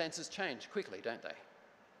circumstances change quickly, don't they?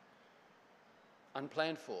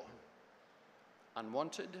 Unplanned for,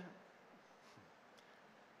 unwanted,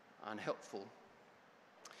 unhelpful.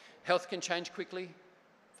 Health can change quickly,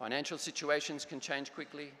 financial situations can change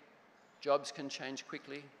quickly, jobs can change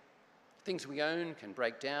quickly, things we own can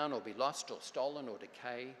break down or be lost or stolen or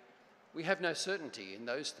decay. We have no certainty in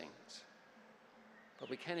those things, but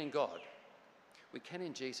we can in God, we can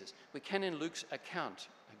in Jesus, we can in Luke's account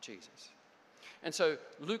of Jesus. And so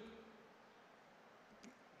Luke,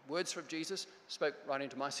 words from Jesus, spoke right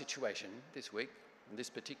into my situation this week, in this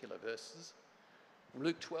particular verses, from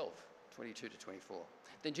Luke 12, 22 to 24.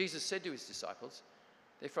 Then Jesus said to his disciples,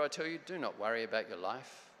 therefore I tell you, do not worry about your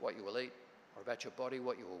life, what you will eat, or about your body,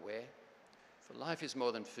 what you will wear. For life is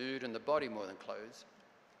more than food, and the body more than clothes.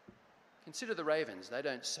 Consider the ravens. They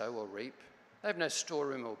don't sow or reap. They have no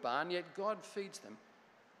storeroom or barn, yet God feeds them.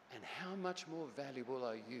 And how much more valuable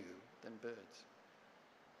are you than birds?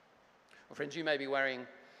 Well, friends, you may be worrying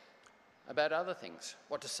about other things.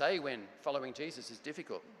 What to say when following Jesus is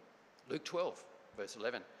difficult. Luke 12, verse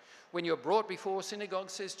 11. When you're brought before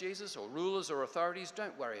synagogues, says Jesus, or rulers or authorities,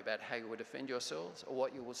 don't worry about how you will defend yourselves or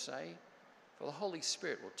what you will say, for the Holy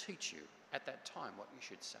Spirit will teach you at that time what you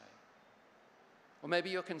should say. Or maybe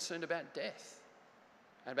you're concerned about death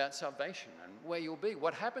and about salvation and where you'll be,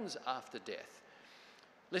 what happens after death.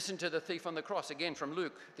 Listen to the thief on the cross, again from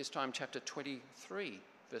Luke, this time chapter 23,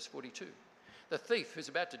 verse 42. The thief who's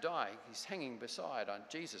about to die, he's hanging beside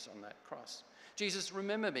Jesus on that cross. Jesus,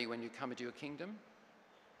 remember me when you come into your kingdom.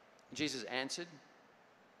 Jesus answered,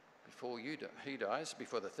 he dies,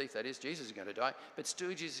 before the thief, that is, Jesus is going to die, but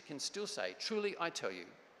still Jesus can still say, truly I tell you,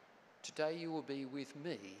 today you will be with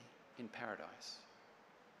me in paradise.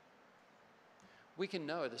 We can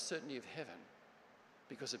know the certainty of heaven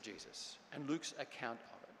because of Jesus and Luke's account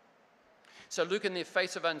of it. So Luke, in the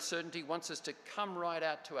face of uncertainty, wants us to come right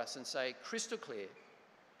out to us and say, crystal clear,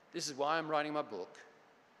 this is why I'm writing my book,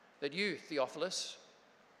 that you, Theophilus,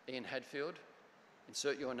 Ian Hadfield,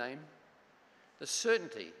 insert your name, the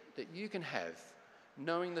certainty that you can have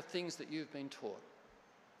knowing the things that you've been taught.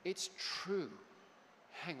 It's true.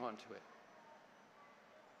 Hang on to it.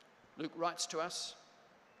 Luke writes to us,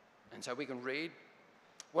 and so we can read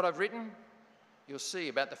what I've written. You'll see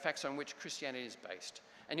about the facts on which Christianity is based,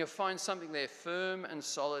 and you'll find something there firm and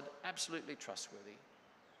solid, absolutely trustworthy,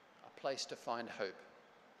 a place to find hope.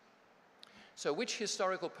 So which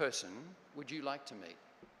historical person would you like to meet?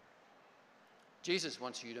 Jesus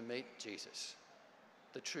wants you to meet Jesus,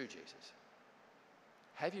 the true Jesus.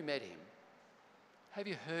 Have you met him? Have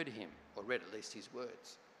you heard him or read at least his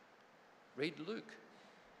words? Read Luke.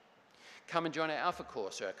 Come and join our Alpha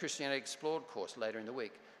course or our Christianity Explored course later in the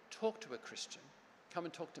week. Talk to a Christian. Come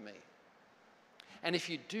and talk to me. And if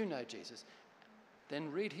you do know Jesus,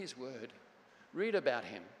 then read his word, read about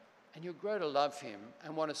him, and you'll grow to love him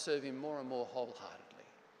and want to serve him more and more wholeheartedly.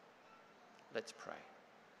 Let's pray.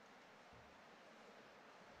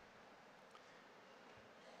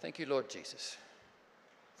 Thank you, Lord Jesus,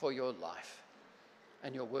 for your life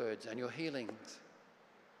and your words and your healings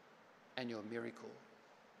and your miracle,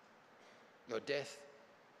 your death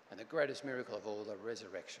and the greatest miracle of all, the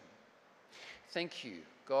resurrection. Thank you,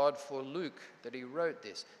 God, for Luke, that he wrote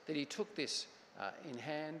this, that he took this in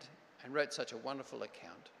hand and wrote such a wonderful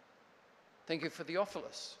account. Thank you for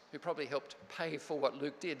Theophilus, who probably helped pay for what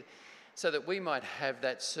Luke did so that we might have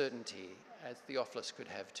that certainty as Theophilus could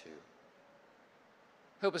have too.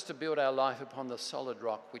 Help us to build our life upon the solid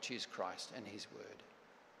rock, which is Christ and his word.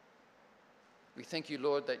 We thank you,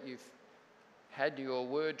 Lord, that you've had your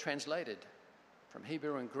word translated from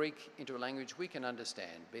Hebrew and Greek into a language we can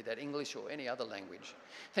understand, be that English or any other language.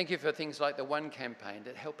 Thank you for things like the One campaign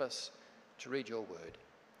that help us to read your word,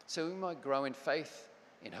 so we might grow in faith,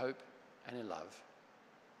 in hope, and in love.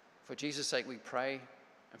 For Jesus' sake we pray,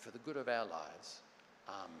 and for the good of our lives.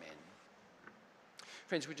 Amen.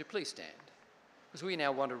 Friends, would you please stand? Because we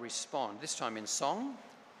now want to respond, this time in song,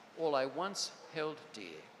 All I Once Held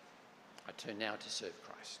Dear. I turn now to serve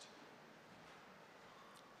Christ.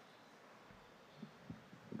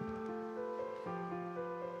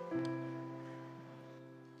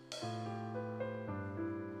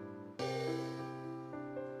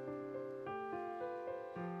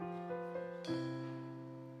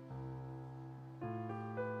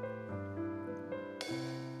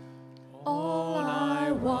 All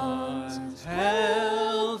I once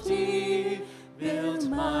held dear, built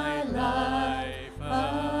my life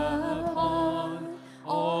upon.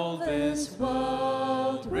 All this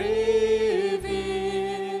world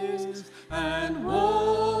reveals and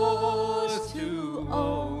was to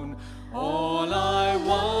own. All I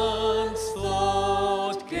once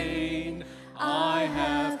thought gain, I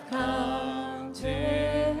have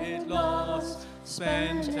counted loss,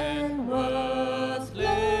 spent and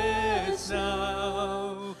worthless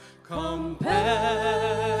now,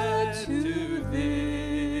 compared to this.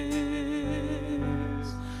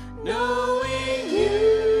 Knowing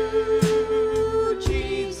you,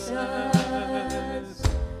 Jesus,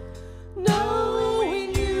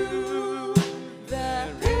 knowing you, there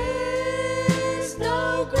is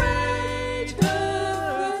no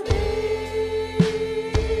greater need.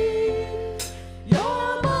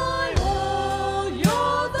 You're my all,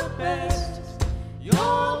 you're the best.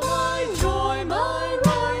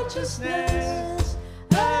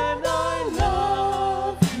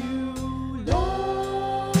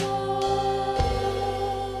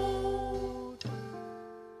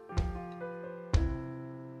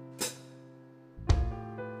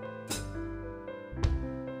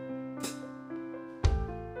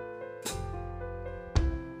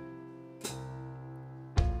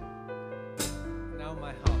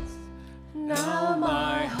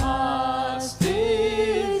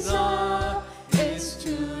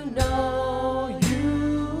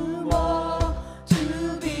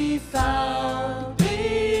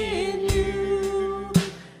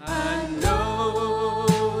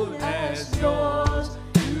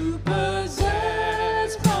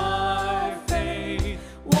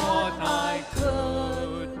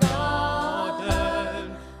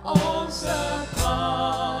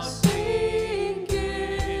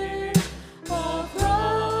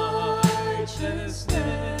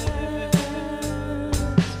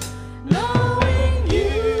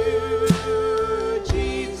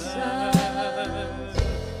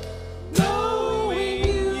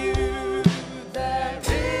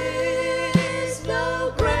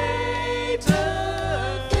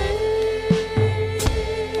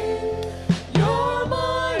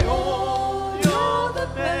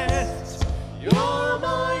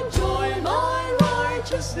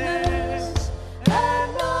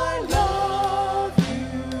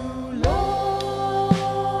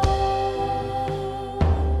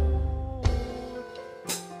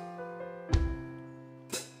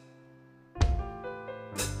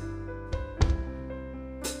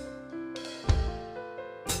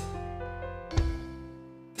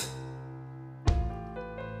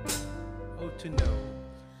 to know,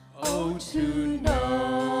 oh, to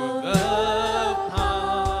know the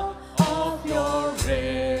power of your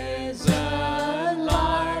risen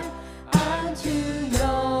life, and to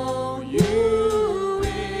know you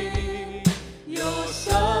in your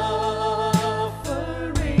sufferings,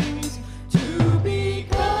 to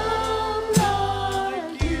become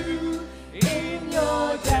like you in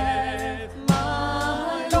your death,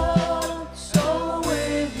 my Lord, so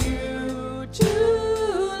with you to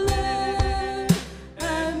live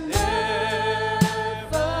and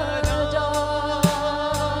never die,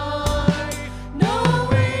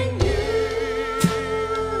 knowing you,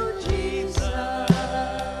 Jesus,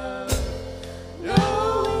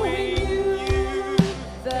 knowing you,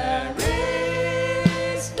 there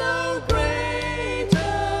is no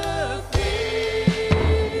greater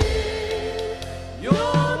thing.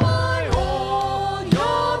 You're my all,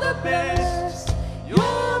 you're the best,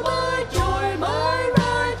 you're my joy, my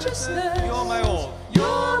righteousness. You're my all.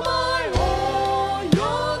 You're my all,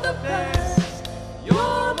 you're the best,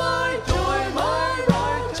 you're my joy, my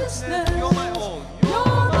righteousness. You're my all.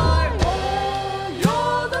 You're my all,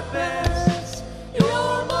 you're the best,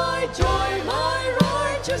 you're my joy, my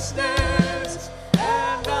righteousness,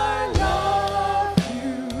 and I love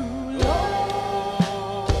you, Lord.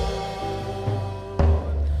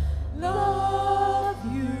 Love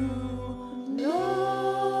you, Lord.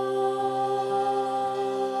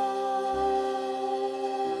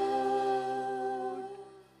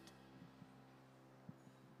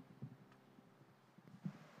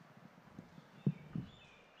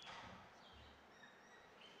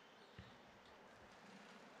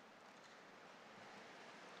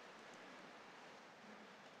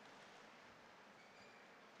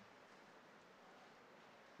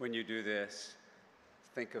 When you do this,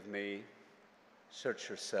 think of me, search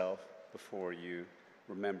yourself before you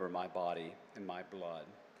remember my body and my blood.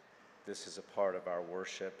 This is a part of our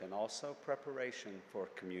worship and also preparation for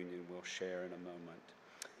communion we'll share in a moment.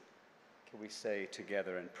 Can we say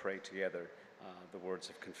together and pray together the words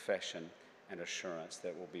of confession and assurance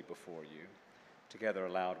that will be before you? Together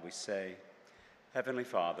aloud we say, Heavenly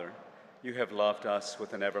Father, you have loved us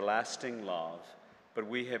with an everlasting love, but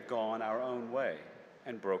we have gone our own way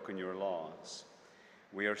and broken your laws.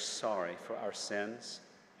 We are sorry for our sins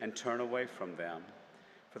and turn away from them.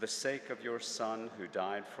 For the sake of your Son who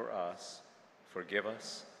died for us, forgive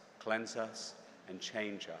us, cleanse us, and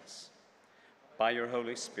change us. By your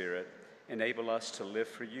Holy Spirit, enable us to live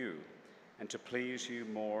for you and to please you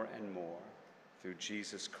more and more. Through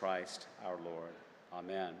Jesus Christ our Lord.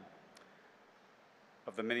 Amen.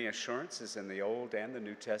 Of the many assurances in the Old and the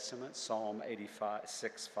New Testament, Psalm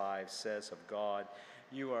 86:5 says of God,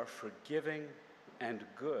 you are forgiving and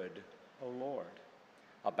good, O Lord,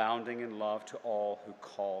 abounding in love to all who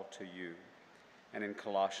call to you. And in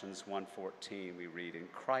Colossians 1:14 we read, in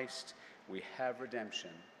Christ we have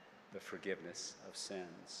redemption, the forgiveness of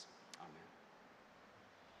sins.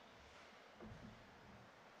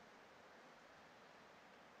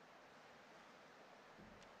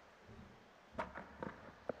 Amen.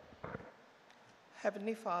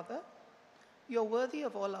 Heavenly Father, you are worthy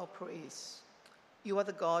of all our praise. You are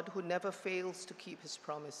the God who never fails to keep his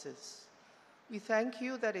promises. We thank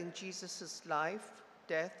you that in Jesus' life,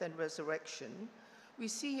 death, and resurrection, we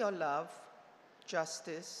see your love,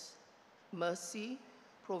 justice, mercy,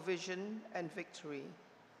 provision, and victory.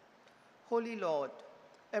 Holy Lord,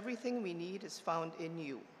 everything we need is found in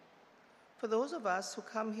you. For those of us who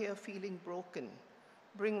come here feeling broken,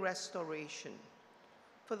 bring restoration.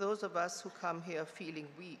 For those of us who come here feeling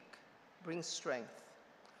weak, bring strength.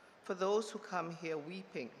 For those who come here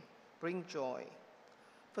weeping, bring joy.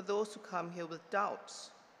 For those who come here with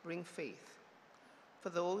doubts, bring faith. For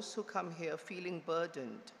those who come here feeling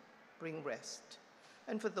burdened, bring rest.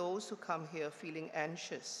 And for those who come here feeling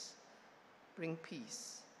anxious, bring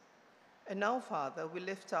peace. And now, Father, we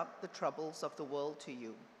lift up the troubles of the world to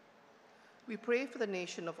you. We pray for the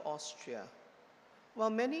nation of Austria.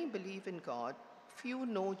 While many believe in God, few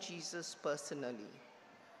know Jesus personally.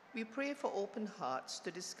 We pray for open hearts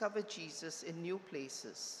to discover Jesus in new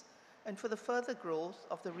places and for the further growth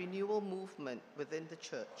of the renewal movement within the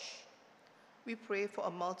church. We pray for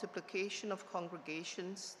a multiplication of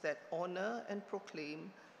congregations that honor and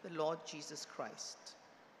proclaim the Lord Jesus Christ.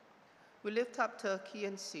 We lift up Turkey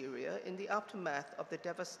and Syria in the aftermath of the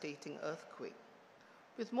devastating earthquake.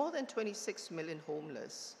 With more than 26 million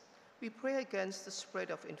homeless, we pray against the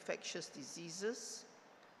spread of infectious diseases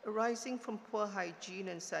arising from poor hygiene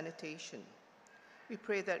and sanitation. We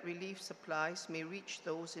pray that relief supplies may reach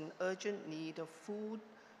those in urgent need of food,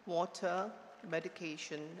 water,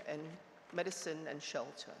 medicine, and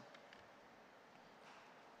shelter.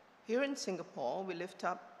 Here in Singapore, we lift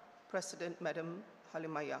up President Madam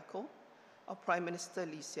Halimah Yacob, our Prime Minister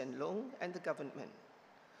Lee Hsien Loong, and the government.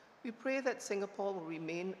 We pray that Singapore will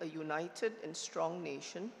remain a united and strong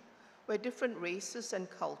nation where different races and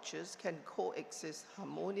cultures can coexist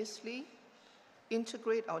harmoniously,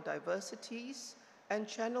 integrate our diversities, and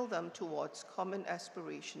channel them towards common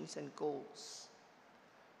aspirations and goals.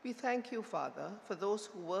 We thank you, Father, for those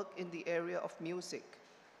who work in the area of music.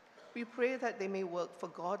 We pray that they may work for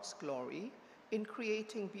God's glory in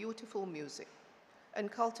creating beautiful music and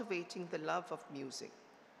cultivating the love of music.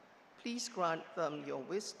 Please grant them your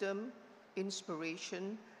wisdom,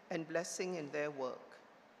 inspiration, and blessing in their work.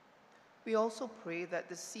 We also pray that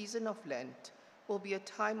the season of Lent will be a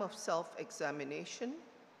time of self-examination,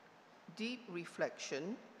 deep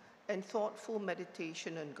reflection, and thoughtful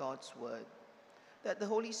meditation on God's word, that the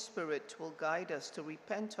Holy Spirit will guide us to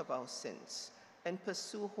repent of our sins and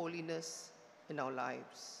pursue holiness in our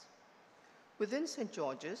lives. Within St.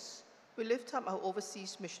 George's, we lift up our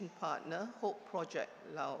overseas mission partner, Hope Project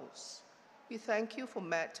Laos. We thank you for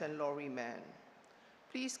Matt and Laurie Mann.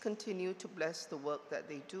 Please continue to bless the work that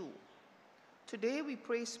they do. Today, we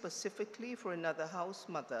pray specifically for another house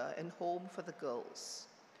mother and home for the girls.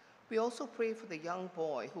 We also pray for the young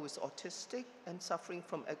boy who is autistic and suffering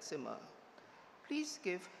from eczema. Please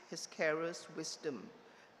give his carers wisdom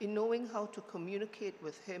in knowing how to communicate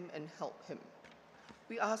with him and help him.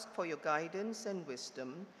 We ask for your guidance and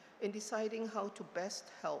wisdom in deciding how to best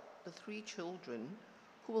help the 3 children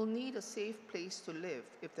who will need a safe place to live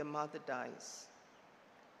if their mother dies.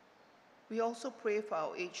 We also pray for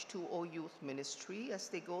our H2O Youth Ministry as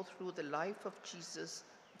they go through the Life of Jesus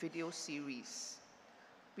video series.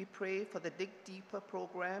 We pray for the Dig Deeper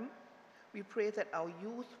program. We pray that our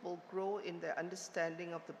youth will grow in their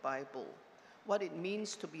understanding of the Bible, what it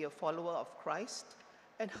means to be a follower of Christ,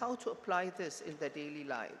 and how to apply this in their daily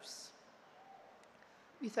lives.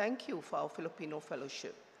 We thank you for our Filipino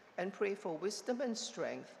fellowship and pray for wisdom and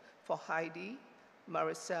strength for Heidi,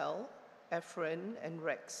 Maricel, Efren, and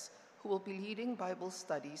Rex, who will be leading Bible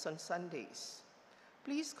studies on Sundays.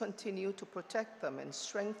 Please continue to protect them and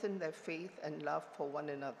strengthen their faith and love for one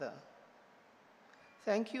another.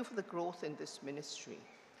 Thank you for the growth in this ministry.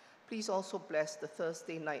 Please also bless the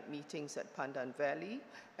Thursday night meetings at Pandan Valley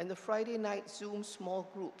and the Friday night Zoom small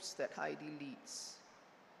groups that Heidi leads.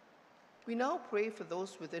 We now pray for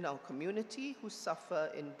those within our community who suffer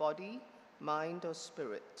in body, mind, or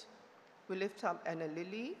spirit. We lift up Anna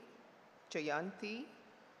Lily, Jayanti,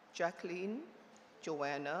 Jacqueline,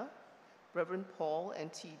 Joanna, Reverend Paul,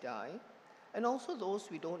 and T-Dai, and also those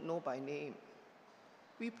we don't know by name.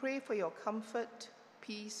 We pray for your comfort,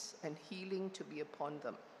 peace, and healing to be upon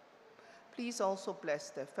them. Please also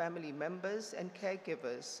bless their family members and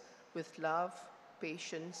caregivers with love,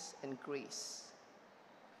 patience, and grace.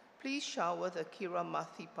 Please shower the Kira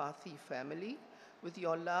Mathipathi family with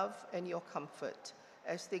your love and your comfort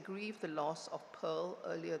as they grieve the loss of Pearl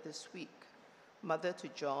earlier this week, mother to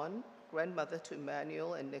John, grandmother to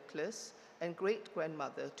Emmanuel and Nicholas, and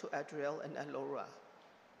great-grandmother to Adriel and Alora.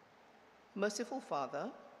 Merciful Father,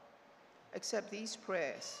 accept these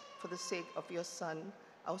prayers for the sake of your Son,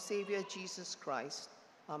 our Savior Jesus Christ.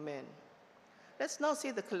 Amen. Let's now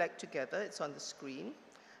say the collect together. It's on the screen.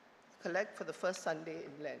 Collect for the first Sunday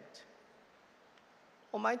in Lent.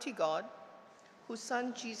 Almighty God, whose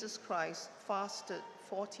Son Jesus Christ fasted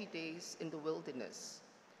 40 days in the wilderness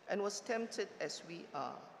and was tempted as we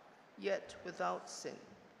are, yet without sin,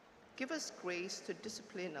 give us grace to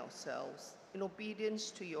discipline ourselves in obedience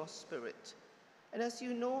to your Spirit. And as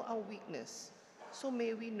you know our weakness, so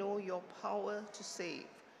may we know your power to save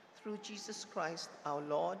through Jesus Christ our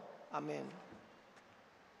Lord. Amen.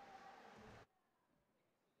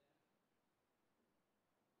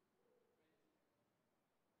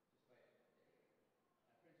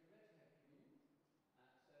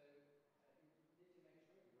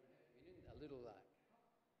 A little cup.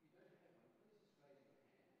 If you don't have one, please just raise your hand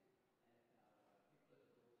and people at the doors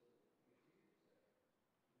will give it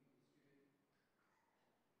to you. So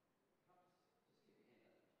we distribute cups. Just keep your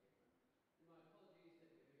hand up to get one. And my apologies that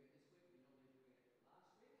we're doing it this week. We're normally doing it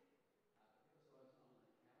last week, but because I was on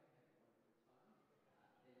Lake Cowie having a wonderful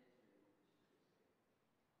time, then it's been distributed this week.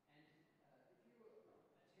 And if you attend a church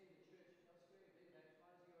elsewhere, you've been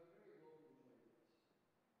baptised, you are very welcome to join with us,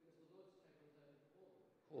 because the Lord's table is open to all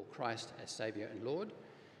who call Christ as Saviour and Lord.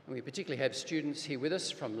 And we particularly have students here with us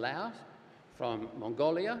from Laos, from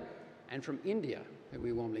Mongolia, and from India, who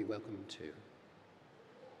we warmly welcome too.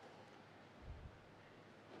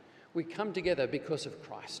 We come together because of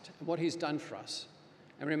Christ and what he's done for us,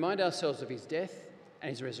 and remind ourselves of his death and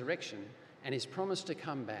his resurrection and his promise to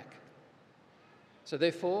come back. So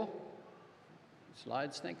therefore,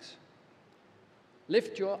 slides, thanks.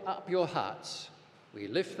 Lift up your hearts. We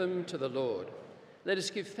lift them to the Lord. Let us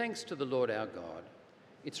give thanks to the Lord our God.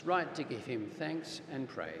 It's right to give him thanks and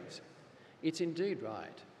praise. It's indeed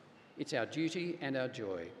right. It's our duty and our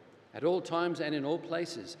joy, at all times and in all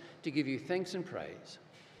places, to give you thanks and praise.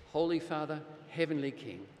 Holy Father, Heavenly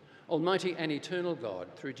King, Almighty and eternal God,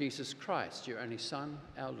 through Jesus Christ, your only Son,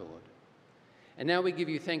 our Lord. And now we give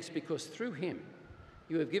you thanks because through him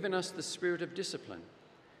you have given us the spirit of discipline,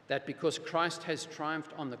 that because Christ has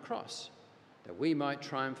triumphed on the cross, that we might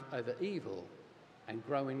triumph over evil and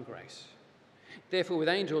grow in grace. Therefore, with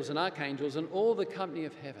angels and archangels and all the company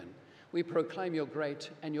of heaven, we proclaim your great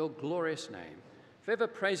and your glorious name, forever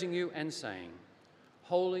praising you and saying,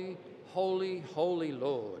 Holy, holy, holy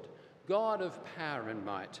Lord, God of power and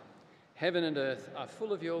might, heaven and earth are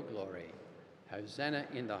full of your glory. Hosanna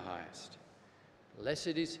in the highest. Blessed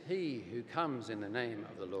is he who comes in the name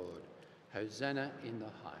of the Lord. Hosanna in the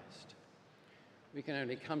highest. We can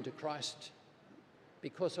only come to Christ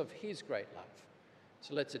because of his great love.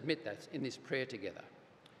 So let's admit that in this prayer together.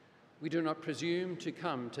 We do not presume to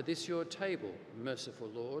come to this your table, merciful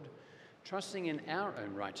Lord, trusting in our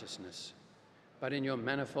own righteousness, but in your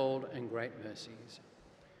manifold and great mercies.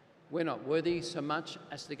 We're not worthy so much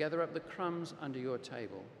as to gather up the crumbs under your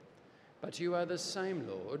table, but you are the same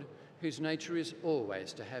Lord, whose nature is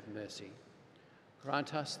always to have mercy.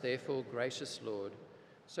 Grant us, therefore, gracious Lord,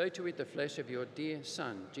 so to eat the flesh of your dear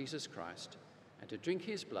Son, Jesus Christ, and to drink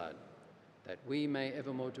his blood, that we may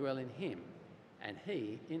evermore dwell in him, and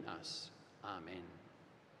he in us. Amen.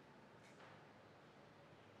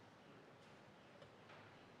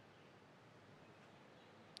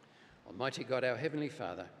 Almighty God, our Heavenly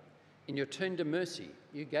Father, in your tender mercy,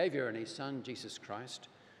 you gave your only Son, Jesus Christ,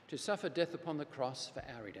 to suffer death upon the cross for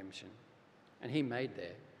our redemption. And he made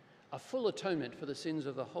there a full atonement for the sins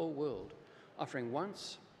of the whole world, offering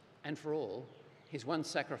once and for all his one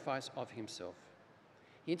sacrifice of himself.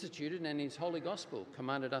 He instituted and in his holy gospel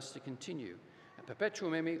commanded us to continue a perpetual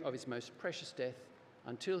memory of his most precious death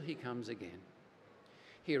until he comes again.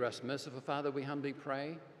 Hear us, merciful Father, we humbly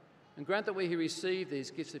pray, and grant that we who receive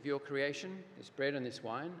these gifts of your creation, this bread and this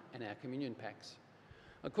wine, and our communion packs,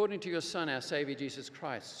 according to your Son, our Saviour Jesus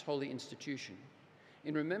Christ's holy institution,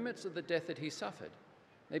 in remembrance of the death that he suffered,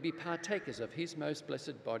 may be partakers of his most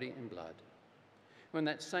blessed body and blood. When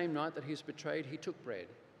that same night that he was betrayed, he took bread.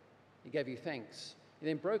 He gave you thanks. He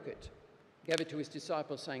then broke it, gave it to his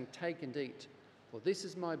disciples, saying, Take and eat, for this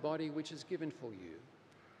is my body which is given for you.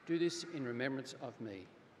 Do this in remembrance of me.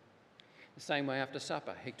 The same way after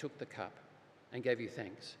supper, he took the cup and gave you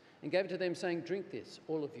thanks, and gave it to them, saying, Drink this,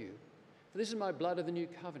 all of you, for this is my blood of the new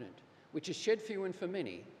covenant, which is shed for you and for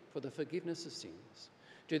many for the forgiveness of sins.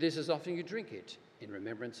 Do this as often as you drink it in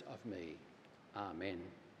remembrance of me. Amen.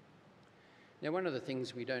 Now, one of the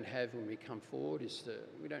things we don't have when we come forward is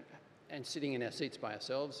and sitting in our seats by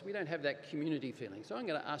ourselves, we don't have that community feeling. So I'm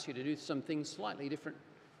going to ask you to do some things slightly different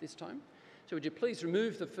this time. So would you please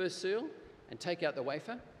remove the first seal and take out the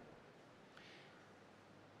wafer?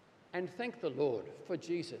 And thank the Lord for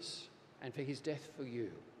Jesus and for his death for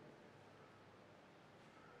you.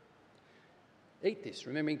 Eat this,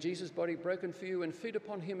 remembering Jesus' body broken for you, and feed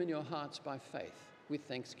upon him in your hearts by faith with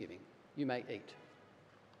thanksgiving. You may eat.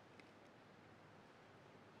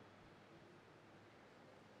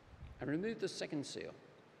 And remove the second seal.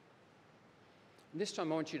 And this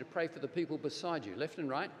time I want you to pray for the people beside you, left and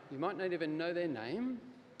right. You might not even know their name,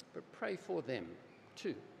 but pray for them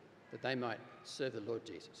too, that they might serve the Lord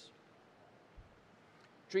Jesus.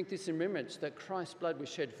 Drink this in remembrance that Christ's blood was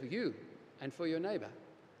shed for you and for your neighbour,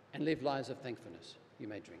 and live lives of thankfulness. You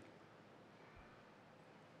may drink.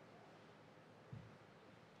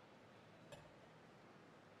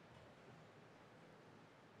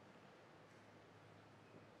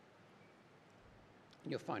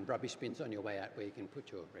 You'll find rubbish bins on your way out where you can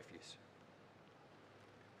put your refuse.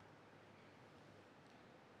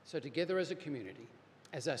 So together as a community,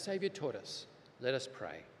 as our Saviour taught us, let us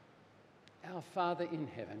pray. Our Father in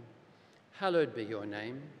heaven, hallowed be your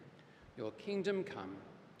name. Your kingdom come.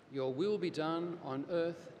 Your will be done on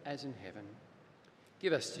earth as in heaven.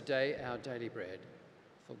 Give us today our daily bread.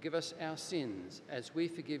 Forgive us our sins as we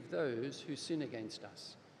forgive those who sin against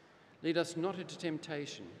us. Lead us not into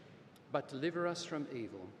temptation, but deliver us from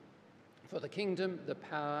evil. For the kingdom, the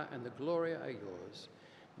power, and the glory are yours,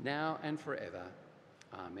 now and forever.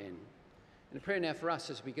 Amen. And a prayer now for us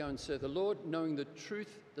as we go and serve the Lord, knowing the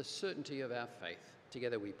truth, the certainty of our faith.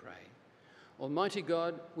 Together we pray. Almighty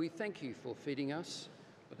God, we thank you for feeding us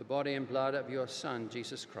with the body and blood of your Son,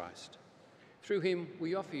 Jesus Christ. Through him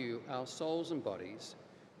we offer you our souls and bodies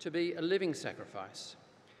to be a living sacrifice.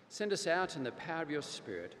 Send us out in the power of your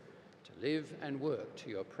Spirit to live and work to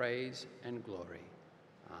your praise and glory.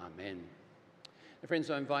 Amen. Now, friends,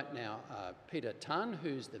 I invite now Peter Tan,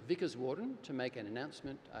 who's the Vicar's Warden, to make an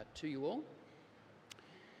announcement to you all.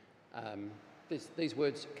 These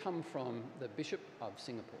words come from the Bishop of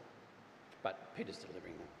Singapore, but Peter's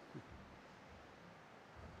delivering them.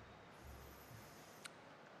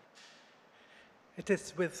 It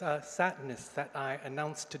is with sadness that I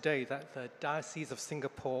announce today that the Diocese of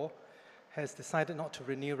Singapore has decided not to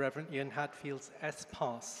renew Reverend Ian Hatfield's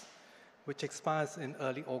S-Pass, which expires in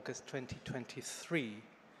early August 2023.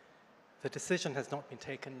 The decision has not been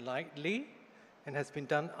taken lightly and has been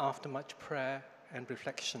done after much prayer and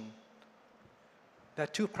reflection. There are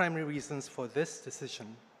two primary reasons for this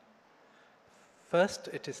decision. First,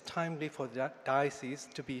 it is timely for the diocese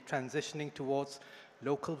to be transitioning towards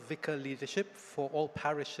local vicar leadership for all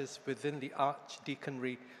parishes within the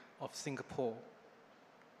Archdeaconry of Singapore.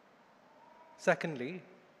 Secondly,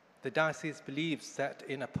 the diocese believes that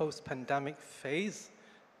in a post-pandemic phase,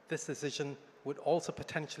 this decision would also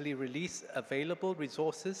potentially release available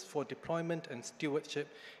resources for deployment and stewardship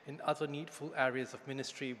in other needful areas of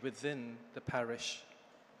ministry within the parish.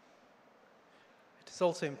 It is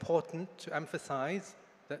also important to emphasize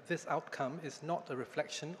that this outcome is not a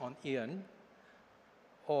reflection on Ian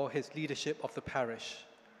or his leadership of the parish.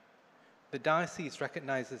 The diocese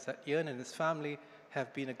recognizes that Ian and his family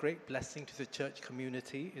have been a great blessing to the church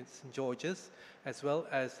community in St. George's, as well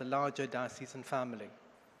as the larger diocesan family.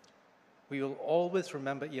 We will always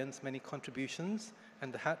remember Ian's many contributions,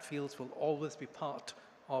 and the Hatfields will always be part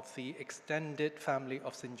of the extended family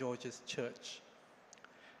of St. George's Church.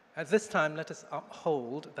 At this time, let us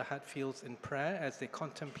uphold the Hatfields in prayer as they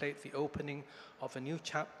contemplate the opening of a new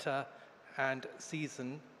chapter and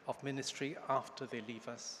season of ministry after they leave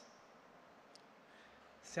us.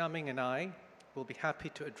 Xiaoming and I will be happy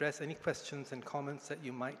to address any questions and comments that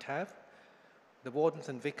you might have. The wardens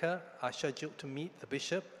and vicar are scheduled to meet the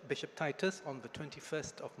Bishop Titus, on the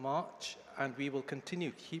 21st of March, and we will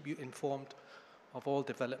continue to keep you informed of all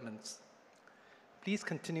developments. Please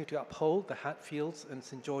continue to uphold the Hatfields and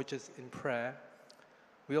St. George's in prayer.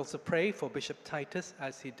 We also pray for Bishop Titus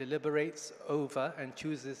as he deliberates over and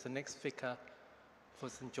chooses the next vicar for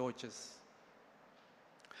St. George's.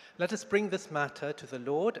 Let us bring this matter to the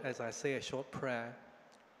Lord as I say a short prayer.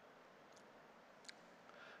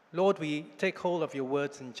 Lord, we take hold of your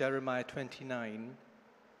words in Jeremiah 29.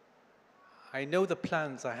 I know the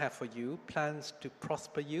plans I have for you, plans to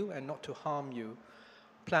prosper you and not to harm you,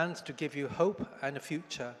 plans to give you hope and a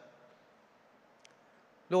future.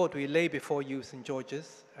 Lord, we lay before you St.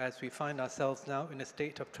 George's as we find ourselves now in a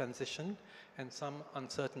state of transition and some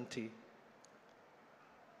uncertainty.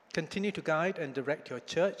 Continue to guide and direct your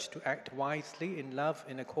church to act wisely in love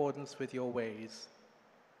in accordance with your ways.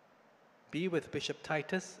 Be with Bishop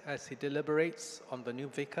Titus as he deliberates on the new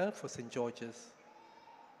vicar for St. George's.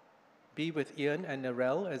 Be with Ian and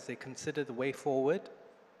Narelle as they consider the way forward.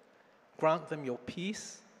 Grant them your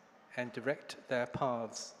peace and direct their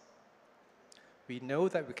paths. We know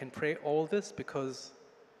that we can pray all this because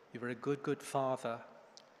you are a good, good Father,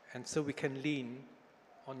 and so we can lean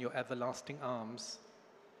on your everlasting arms.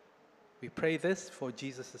 We pray this for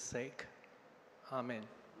Jesus' sake. Amen.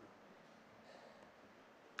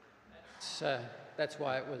 That's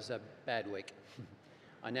why it was a bad week.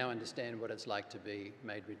 I now understand what it's like to be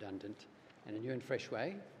made redundant in a new and fresh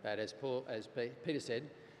way. But as Peter said,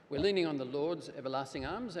 we're leaning on the Lord's everlasting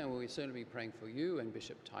arms, and we'll certainly be praying for you and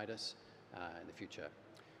Bishop Titus in the future.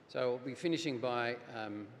 So we'll be finishing by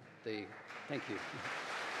thank you.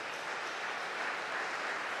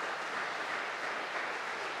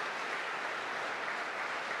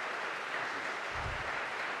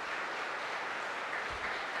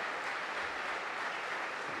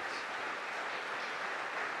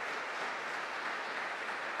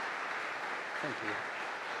 Thank you.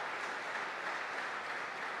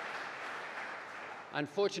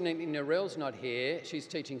 Unfortunately, Narelle's not here. She's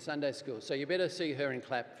teaching Sunday school, so you better see her and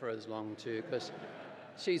clap for as long too, because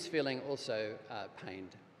she's feeling also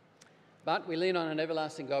pained. But we lean on an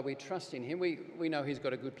everlasting God. We trust in him. We know he's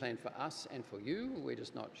got a good plan for us and for you. We're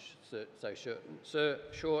just not so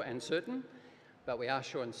sure and certain, but we are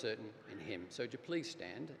sure and certain in him. So would you please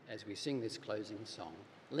stand as we sing this closing song,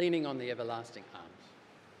 leaning on the everlasting arms.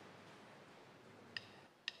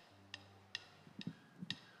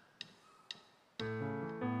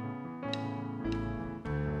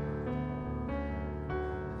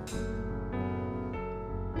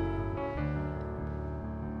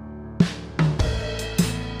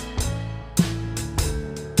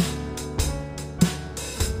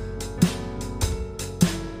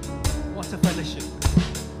 fellowship.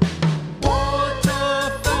 What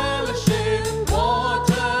a fellowship, what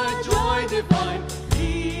a joy divine,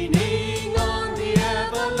 leaning on the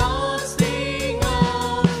everlasting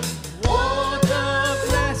arms. What a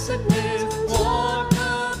blessedness, what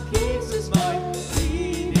a peace is mine,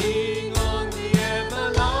 leaning on the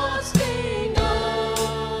everlasting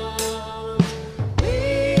arms.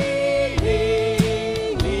 Leaning,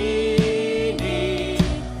 leaning,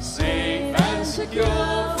 safe and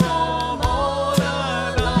secure.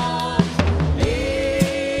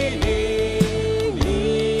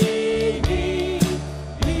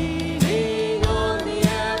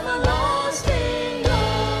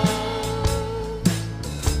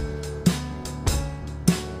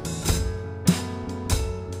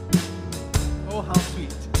 Oh, how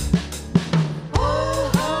sweet. Oh,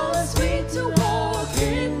 how sweet to walk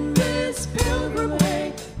in this pilgrim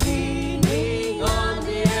way, leaning on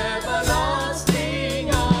the everlasting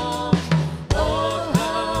arms. Oh,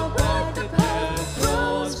 how bright the path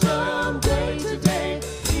grows from day to day,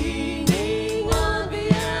 leaning on the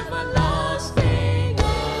everlasting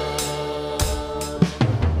arms.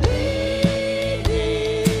 Leaning,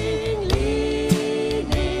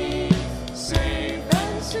 leaning, safe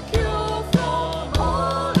and secure.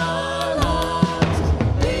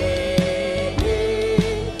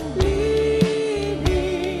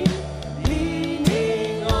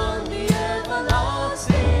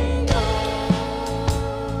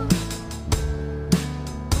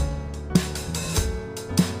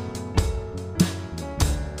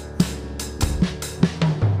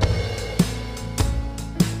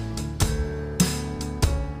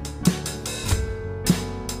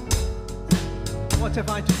 What have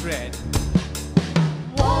I to dread?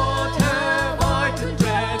 What have I to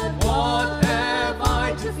dread? What have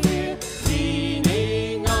I to fear?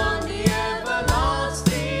 Leaning on the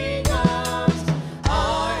everlasting arms,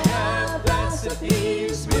 I have blessed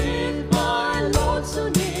peace with my Lord so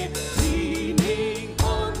near. Leaning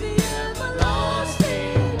on the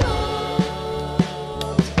everlasting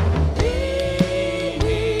arms. Leaning,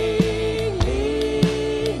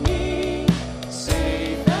 leaning,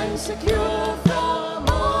 safe and secure.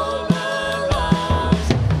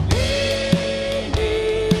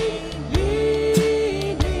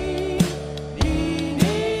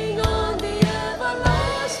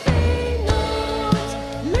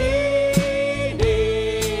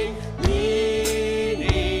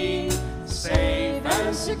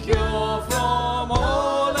 Secure from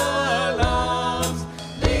all alarms,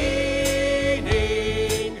 leaning,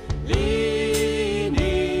 leaning,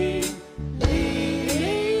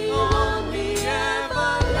 leaning on the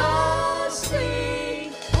everlasting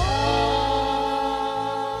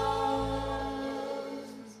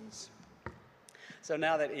arms. So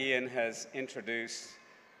now that Ian has introduced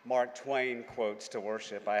Mark Twain quotes to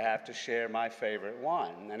worship, I have to share my favorite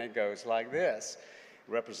one, and it goes like this.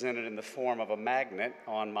 Represented in the form of a magnet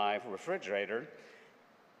on my refrigerator.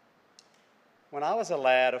 When I was a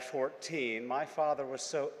lad of 14, my father was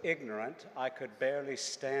so ignorant I could barely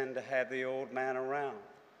stand to have the old man around.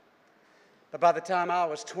 But by the time I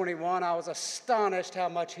was 21, I was astonished how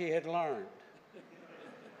much he had learned.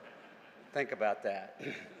 Think about that.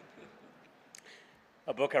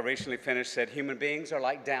 A book I recently finished said, human beings are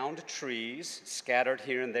like downed trees, scattered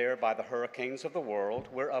here and there by the hurricanes of the world.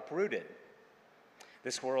 We're uprooted.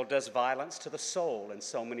 This world does violence to the soul in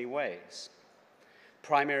so many ways.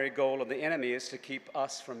 Primary goal of the enemy is to keep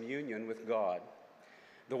us from union with God.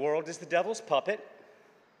 The world is the devil's puppet,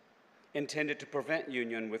 intended to prevent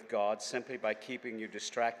union with God simply by keeping you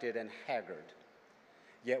distracted and haggard.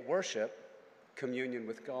 Yet worship, communion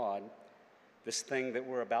with God, this thing that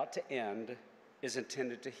we're about to end, is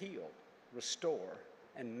intended to heal, restore,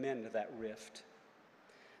 and mend that rift,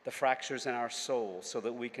 the fractures in our soul, so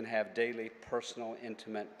that we can have daily, personal,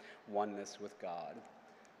 intimate oneness with God.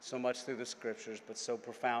 So much through the scriptures, but so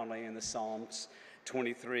profoundly in the Psalms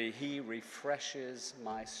 23. He refreshes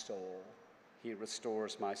my soul. He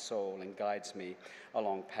restores my soul and guides me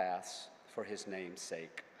along paths for his name's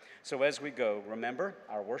sake. So as we go, remember,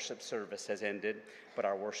 our worship service has ended, but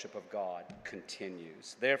our worship of God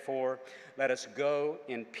continues. Therefore, let us go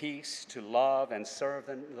in peace to love and serve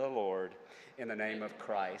the Lord. In the name of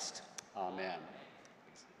Christ, amen.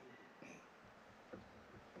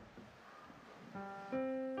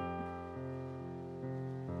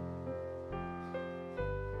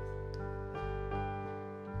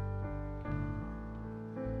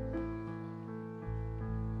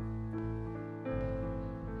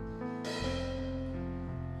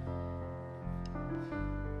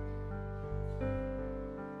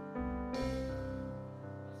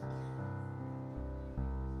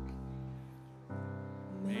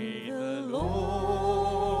 May the Lord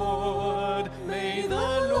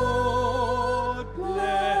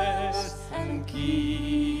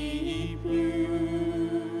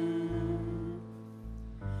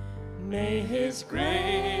May His grace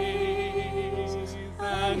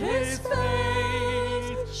and His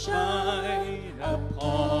face shine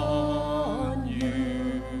upon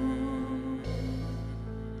you.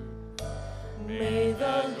 May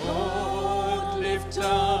the Lord lift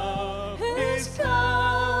up His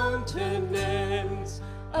countenance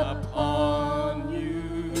upon you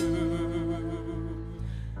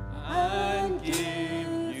and give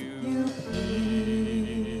you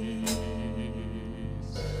peace.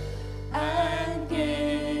 And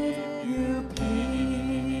give you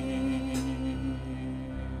peace.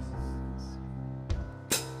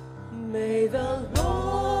 May the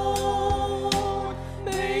Lord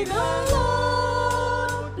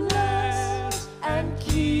bless and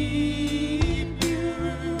keep you.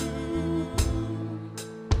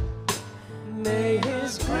 May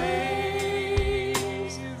His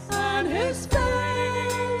grace and His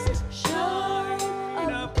face shine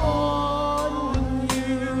upon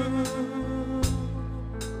you.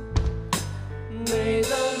 May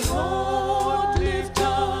the Lord lift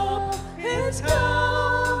up His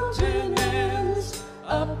countenance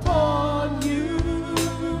upon you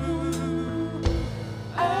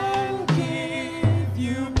and give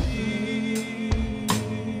you peace.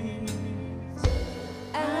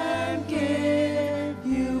 And give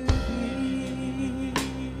you peace.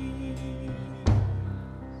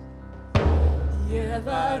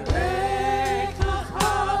 Yevarecha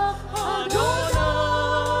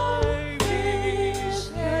Adonai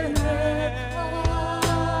v'yishmerecha.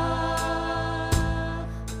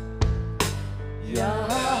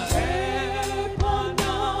 Yaheh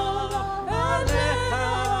panav alecha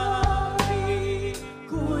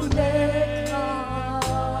v'yikunecha.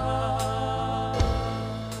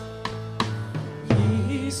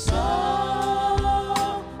 Yisa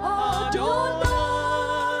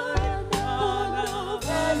Adonai panav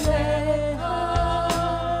alecha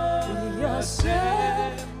v'yaseh